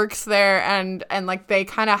that works there, and like, they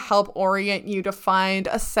kind of help orient you to find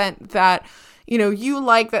a scent that, you know, you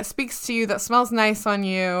like, that speaks to you, that smells nice on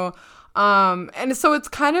you. And so it's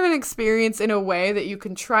kind of an experience in a way that you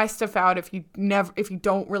can try stuff out if you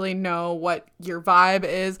don't really know what your vibe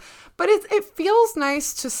is. But it feels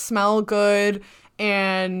nice to smell good,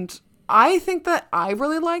 and I think that I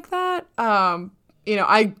really like that. You know,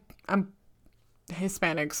 I'm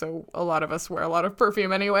Hispanic, so a lot of us wear a lot of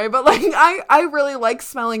perfume anyway, but like I really like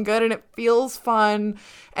smelling good, and it feels fun,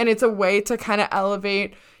 and it's a way to kind of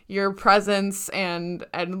elevate your presence and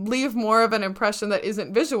leave more of an impression that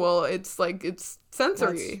isn't visual. It's like, it's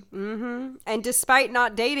sensory. And despite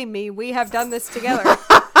not dating me, we have done this together.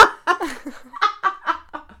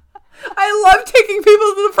 I love taking people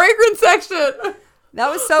to the fragrance section. That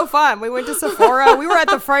was so fun. We went to Sephora. We were at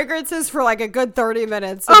the fragrances for like a good 30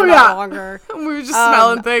 minutes, if not longer. We were just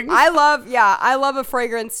smelling things. I love a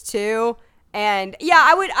fragrance too. And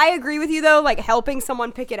yeah, I agree with you though, like helping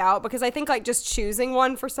someone pick it out, because I think like just choosing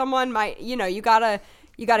one for someone might, you know, you gotta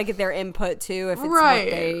you got to get their input too if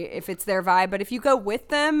it's if it's their vibe. But if you go with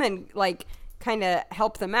them and like kind of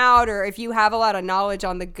help them out, or if you have a lot of knowledge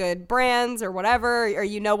on the good brands or whatever, or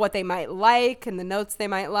you know what they might like and the notes they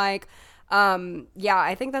might like,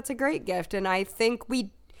 I think that's a great gift. And I think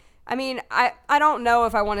I don't know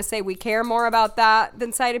if I want to say we care more about that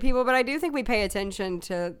than sighted people, but I do think we pay attention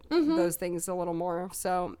to those things a little more.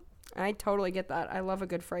 So I totally get that. I love a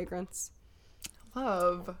good fragrance.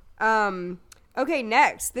 Love. Okay,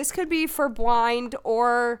 next. This could be for blind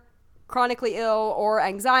or chronically ill or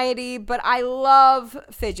anxiety, but I love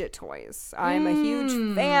fidget toys. I'm a huge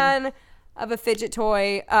fan of a fidget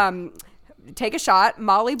toy. Take a shot.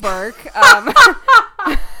 Molly Burke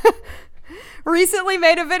recently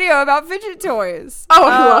made a video about fidget toys. Oh,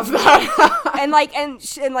 I love that.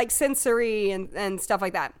 and like sensory and stuff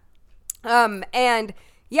like that. And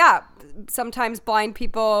yeah, sometimes blind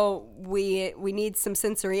people, we need some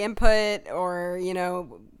sensory input, or, you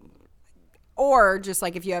know, or just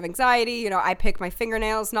like if you have anxiety, you know, I pick my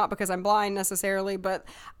fingernails, not because I'm blind necessarily, but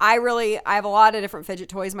I have a lot of different fidget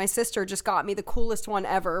toys. My sister just got me the coolest one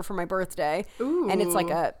ever for my birthday. Ooh. And it's like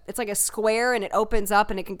a square, and it opens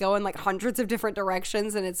up and it can go in like hundreds of different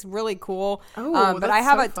directions, and it's really cool. Oh, but I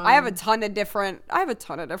have a ton of different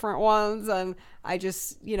ones, and I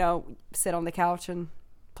just, you know, sit on the couch and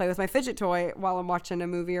play with my fidget toy while I'm watching a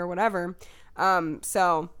movie or whatever.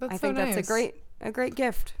 So I think that's a great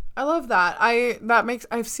gift. I love that.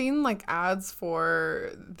 I've seen like ads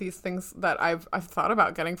for these things that I've thought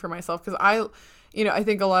about getting for myself, because I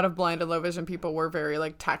think a lot of blind and low vision people were very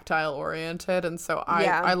like tactile oriented, and so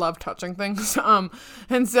I love touching things.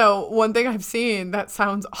 And so one thing I've seen that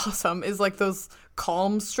sounds awesome is like those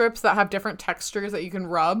calm strips that have different textures that you can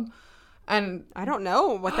rub. And I don't know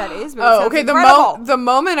what that is, but okay. The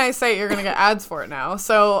moment I say it, you're gonna get ads for it now.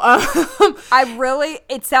 So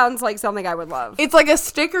it sounds like something I would love. It's like a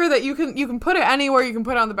sticker that you can put it anywhere. You can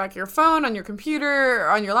put it on the back of your phone, on your computer, or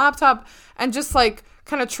on your laptop, and just like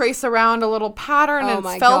kind of trace around a little pattern. And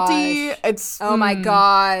it's felty. Gosh. My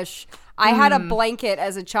gosh. I had a blanket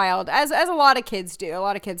as a child, as a lot of kids do. A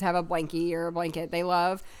lot of kids have a blankie or a blanket they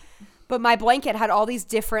love. But my blanket had all these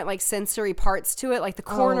different like sensory parts to it. Like the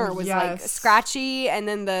corner was like scratchy, and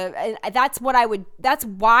then that's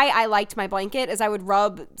why I liked my blanket, is I would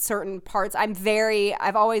rub certain parts.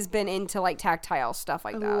 I've always been into like tactile stuff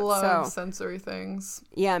like that. I love sensory things.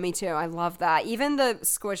 Yeah, me too. I love that. Even the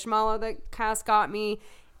Squishmallow that Cass got me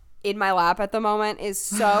in my lap at the moment is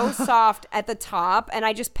so soft at the top, and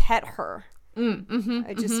I just pet her.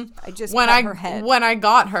 I just pet her head. When I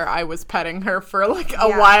got her, I was petting her for like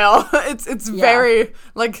a while. It's very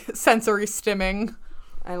like sensory stimming.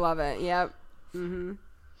 I love it. Yep.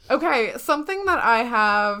 Okay, something that I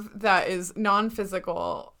have that is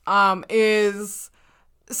non-physical is,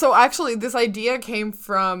 so actually this idea came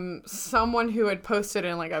from someone who had posted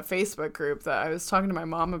in like a Facebook group that I was talking to my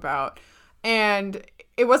mom about, and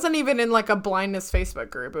it wasn't even in like a blindness Facebook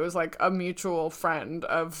group. It was like a mutual friend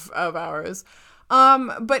of ours.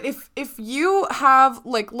 But if you have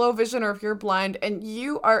like low vision, or if you're blind and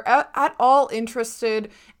you are at all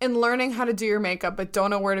interested in learning how to do your makeup but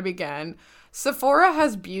don't know where to begin, Sephora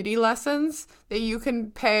has beauty lessons that you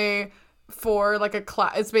can pay for, like a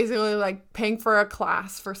class. It's basically like paying for a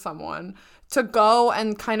class for someone to go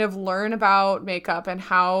and kind of learn about makeup and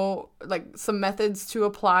how, like, some methods to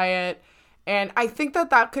apply it. And I think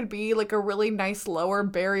that could be like a really nice lower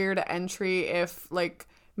barrier to entry if like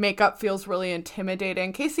makeup feels really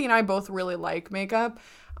intimidating. Casey and I both really like makeup.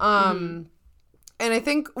 And I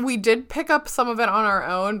think we did pick up some of it on our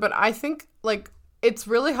own, but I think like it's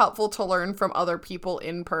really helpful to learn from other people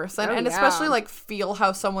in person, especially like feel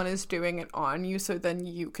how someone is doing it on you, so then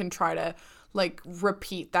you can try to like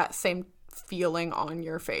repeat that same feeling on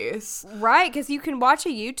your face. Right, because you can watch a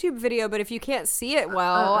YouTube video, but if you can't see it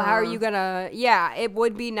well, how are you gonna... Yeah, it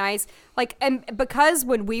would be nice. Like, and because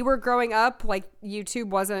when we were growing up, like, YouTube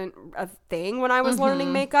wasn't a thing when I was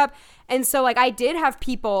learning makeup. And so, like, I did have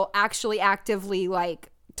people actually actively, like,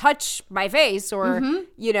 touch my face or,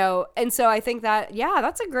 you know, and so I think that, yeah,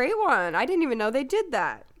 that's a great one. I didn't even know they did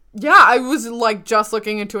that. Yeah, I was like just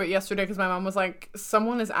looking into it yesterday because my mom was like,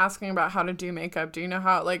 someone is asking about how to do makeup. Do you know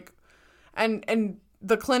how, like... And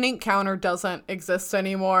the Clinique counter doesn't exist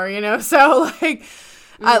anymore, you know? So, like,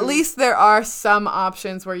 at least there are some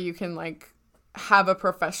options where you can, like, have a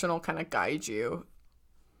professional kind of guide you.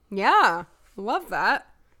 Yeah, love that.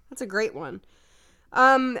 That's a great one.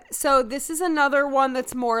 So this is another one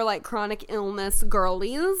that's more like chronic illness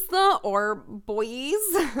girlies or boys.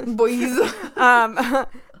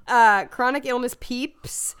 Chronic illness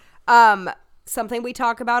peeps. Something we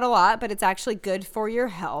talk about a lot, but it's actually good for your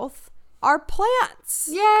health. are plants.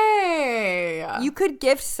 Yay! You could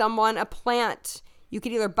gift someone a plant. You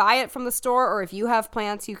could either buy it from the store, or if you have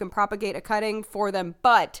plants, you can propagate a cutting for them.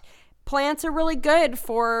 But plants are really good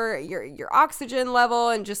for your oxygen level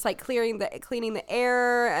and just like cleaning the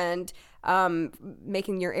air and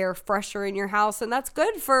making your air fresher in your house. And that's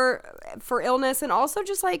good for illness, and also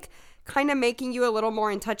just like kind of making you a little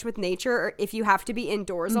more in touch with nature. If you have to be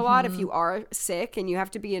indoors a lot, if you are sick and you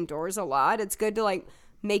have to be indoors a lot, it's good to like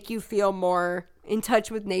make you feel more in touch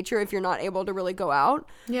with nature if you're not able to really go out.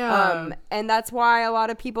 Yeah. And that's why a lot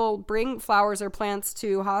of people bring flowers or plants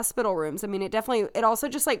to hospital rooms. I mean, it also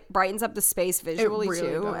just like brightens up the space visually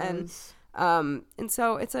too. Does. And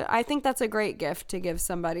so I think that's a great gift to give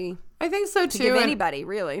somebody. I think so too. To give anybody,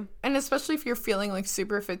 really. And especially if you're feeling like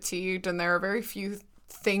super fatigued and there are very few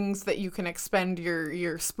things that you can expend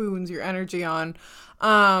your spoons, your energy on.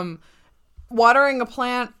 Watering a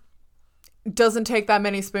plant doesn't take that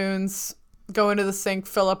many spoons. Go into the sink,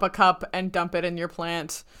 fill up a cup, and dump it in your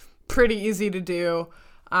plant. Pretty easy to do.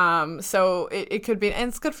 So it could be, and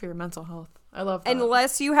it's good for your mental health. I love that.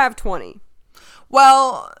 Unless you have 20.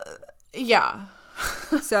 Well, yeah.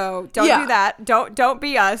 So don't do that. Don't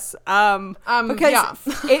be us. Because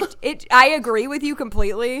I agree with you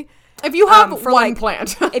completely. If you have one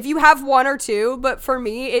plant. If you have one or two, but for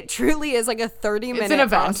me, it truly is like a 30-minute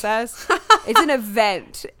process. It's an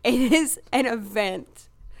event. It is an event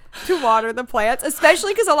to water the plants,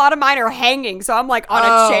 especially because a lot of mine are hanging. So I'm like on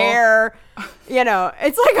a chair, it's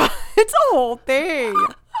like, it's a whole thing.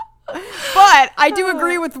 But I do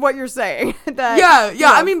agree with what you're saying. That,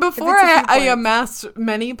 I mean, before I amassed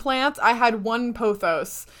many plants, I had one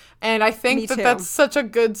pothos. And I think that's such a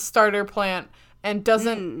good starter plant. And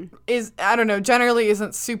generally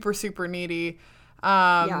isn't super, super needy.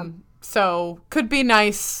 So could be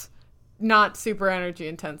nice, not super energy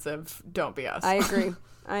intensive. Don't be us. I agree.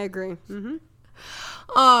 Mm-hmm.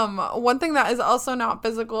 One thing that is also not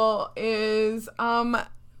physical is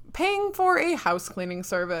paying for a house cleaning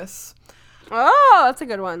service. Oh, that's a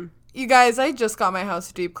good one. You guys, I just got my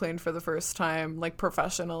house deep cleaned for the first time, like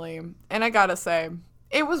professionally. And I gotta say,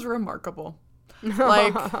 it was remarkable.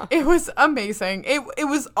 Like, it was amazing. It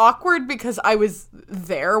was awkward because I was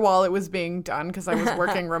there while it was being done because I was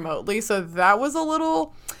working remotely. So that was a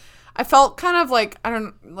little, I felt kind of like, I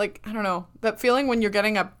don't know, that feeling when you're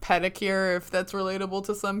getting a pedicure, if that's relatable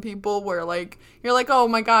to some people, where like, you're like, oh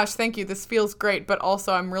my gosh, thank you. This feels great. But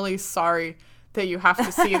also I'm really sorry that you have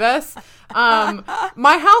to see this.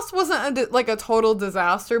 My house wasn't a total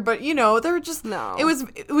disaster, but there were just,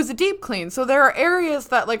 it was a deep clean. So there are areas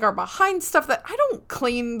that like are behind stuff that I don't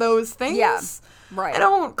clean those things. Yeah, right. I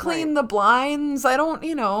don't clean the blinds. I don't,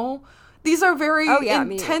 these are very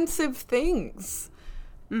intensive things.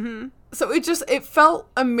 Mm-hmm. So it felt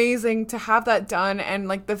amazing to have that done. And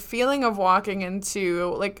like the feeling of walking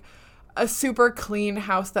into like a super clean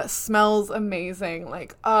house that smells amazing,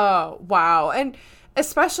 like, oh wow. And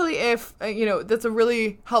especially if that's a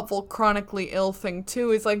really helpful chronically ill thing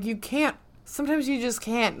too, is like sometimes you just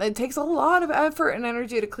can't. It takes a lot of effort and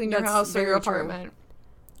energy to clean your house or your apartment.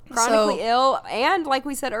 Chronically ill, and like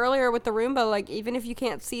we said earlier with the Roomba, like even if you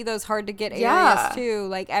can't see those hard to get areas too,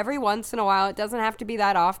 like every once in a while, it doesn't have to be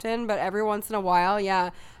that often, but every once in a while,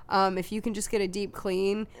 if you can just get a deep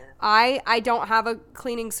clean. I don't have a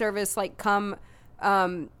cleaning service like come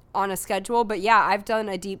on a schedule, but I've done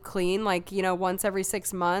a deep clean like, once every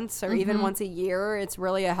 6 months or even once a year. It's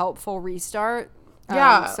really a helpful restart.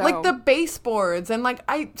 Like the baseboards, and like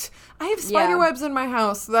I have spider webs in my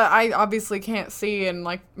house that I obviously can't see, and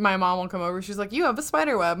like my mom will come over, she's like, you have a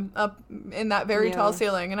spider web up in that very tall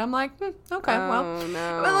ceiling, and I'm like, okay,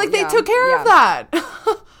 but like they took care of that.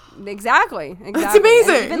 Exactly. It's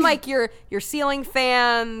amazing. And even like your ceiling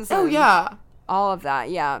fans. Oh yeah, all of that.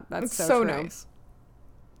 Yeah, that's so true.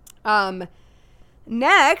 Nice.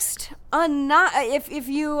 Next, if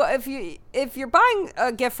you're buying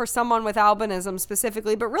a gift for someone with albinism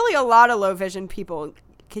specifically, but really a lot of low vision people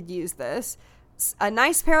could use this. A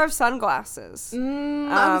nice pair of sunglasses.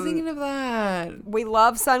 I was thinking of that. We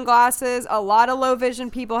love sunglasses. A lot of low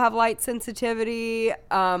vision people have light sensitivity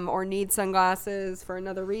or need sunglasses for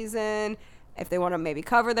another reason, if they want to maybe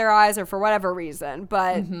cover their eyes or for whatever reason.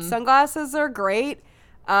 But sunglasses are great.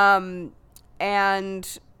 And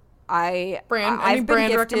any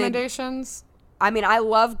brand recommendations? I mean, I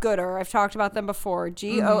love Goodr. I've talked about them before.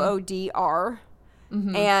 Goodr.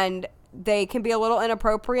 And they can be a little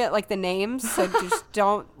inappropriate, like the names, so just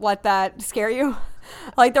don't let that scare you.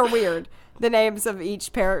 Like, they're weird. the names of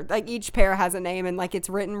each pair. Like each pair has a name, and like it's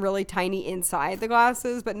written really tiny inside the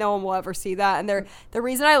glasses, but no one will ever see that. And the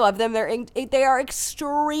reason I love them, they are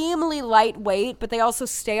extremely lightweight, but they also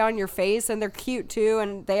stay on your face, and they're cute too.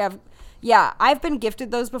 And they have, yeah, I've been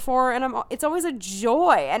gifted those before, and it's always a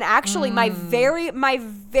joy. And actually, my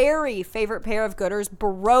very favorite pair of Gooders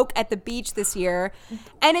broke at the beach this year,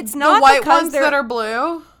 and it's not the white because ones that are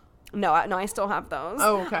blue. No, I still have those.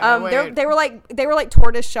 Oh, okay. They were like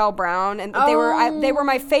tortoise shell brown, and they were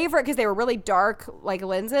my favorite because they were really dark, like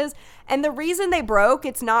lenses. And the reason they broke,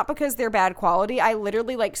 it's not because they're bad quality. I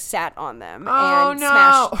literally like sat on them and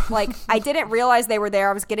smashed. Like I didn't realize they were there.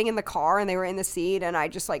 I was getting in the car and they were in the seat, and I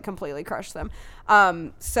just like completely crushed them.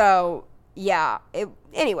 So yeah.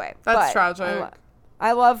 Anyway, that's tragic.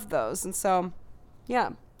 I love those, and so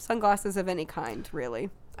yeah, sunglasses of any kind, really.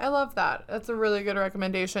 I love that. That's a really good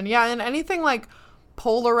recommendation. Yeah, and anything like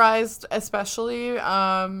polarized especially,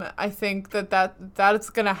 I think that is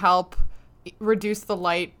going to help reduce the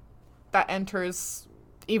light that enters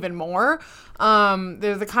even more.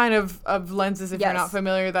 They're the kind of lenses, if you're not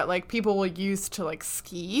familiar, that like people will use to like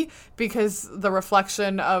ski because the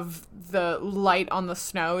reflection of the light on the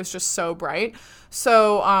snow is just so bright.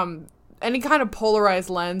 So any kind of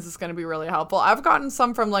polarized lens is going to be really helpful. I've gotten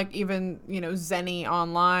some from like even, Zenni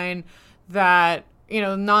online that,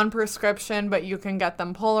 non-prescription, but you can get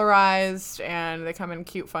them polarized and they come in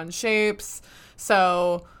cute, fun shapes.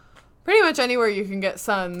 So pretty much anywhere you can get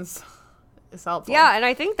suns is helpful. Yeah, and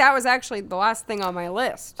I think that was actually the last thing on my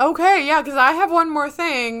list. Okay, yeah, because I have one more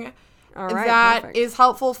thing that is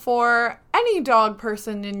helpful for any dog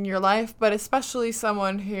person in your life, but especially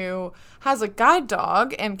someone who has a guide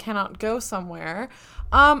dog and cannot go somewhere.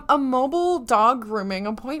 A mobile dog grooming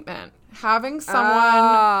appointment. Having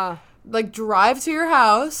someone like drive to your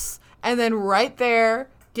house and then right there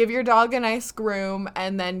give your dog a nice groom,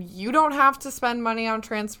 and then you don't have to spend money on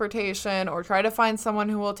transportation or try to find someone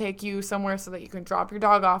who will take you somewhere so that you can drop your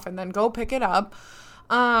dog off and then go pick it up.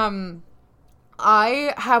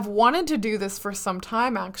 I have wanted to do this for some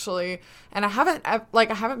time actually, and I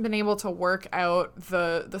haven't been able to work out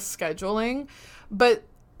the scheduling, but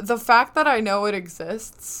the fact that I know it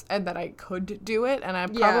exists and that I could do it, and I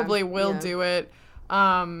probably will do it,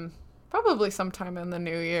 probably sometime in the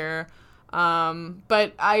new year.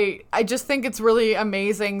 But I just think it's really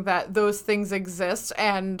amazing that those things exist,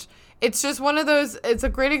 and it's just it's a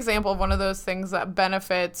great example of one of those things that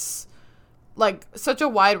benefits like such a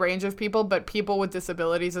wide range of people, but people with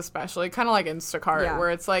disabilities especially, kind of like Instacart,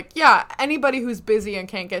 where it's like, anybody who's busy and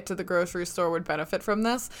can't get to the grocery store would benefit from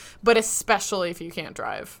this, but especially if you can't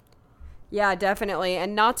drive. Yeah, definitely.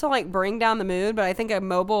 And not to like bring down the mood, but I think a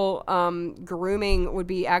mobile grooming would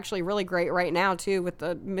be actually really great right now too with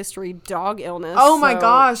the mystery dog illness. Oh my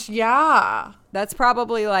gosh, yeah. That's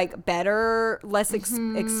probably like better, less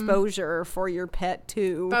exposure for your pet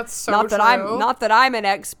too. That's so not true. Not that I'm an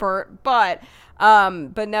expert, but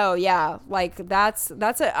no, yeah, like that's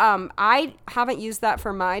I haven't used that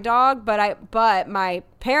for my dog, but my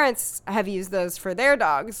parents have used those for their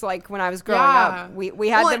dogs. Like when I was growing up, we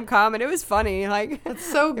had them come, and it was funny. Like it's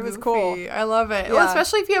so it goofy. was cool. I love it. Yeah. Well,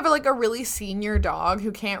 especially if you have like a really senior dog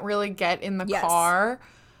who can't really get in the car.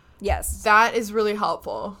 Yes, that is really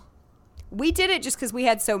helpful. We did it just because we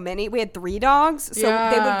had so many. We had 3 dogs, so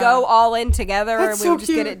they would go all in together, and we would just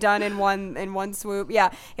get it done in one swoop.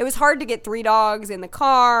 Yeah, it was hard to get 3 dogs in the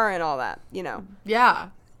car and all that.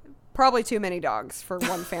 Yeah, probably too many dogs for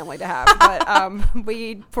one family to have, but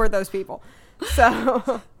we for those people.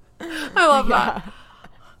 So I love that.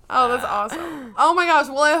 Oh, that's awesome. Oh my gosh.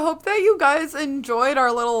 Well, I hope that you guys enjoyed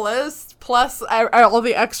our little list, plus all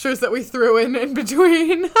the extras that we threw in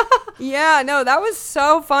between. Yeah, no, that was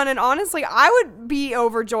so fun. And honestly, I would be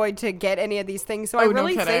overjoyed to get any of these things. So I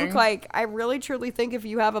really think I really truly think if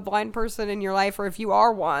you have a blind person in your life, or if you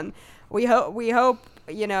are one, we hope,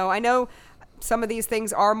 I know some of these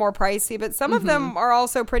things are more pricey, but some of them are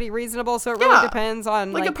also pretty reasonable. So it really depends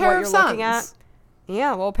on like a pair what you're looking at.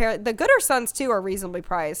 Yeah, well, the Gooder Suns too are reasonably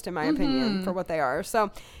priced, in my opinion, for what they are. So,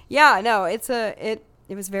 yeah, no, it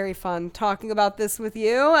was very fun talking about this with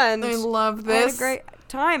you, and I love this. I had a great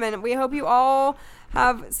time, and we hope you all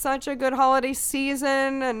have such a good holiday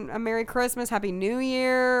season and a Merry Christmas, Happy New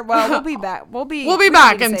Year. Well, we'll be back. We'll be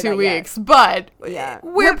back in 2 weeks, but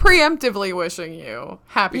we're preemptively wishing you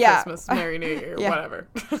Happy Christmas, Merry New Year, whatever.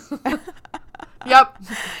 Yep.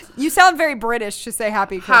 You sound very British to say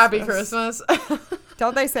Happy Christmas. Happy Christmas.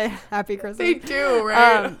 Don't they say Happy Christmas? They do,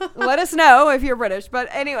 right? Let us know if you're British. But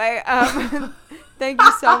anyway, thank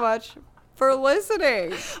you so much for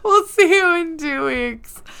listening. We'll see you in 2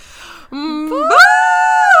 weeks.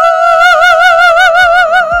 Bye.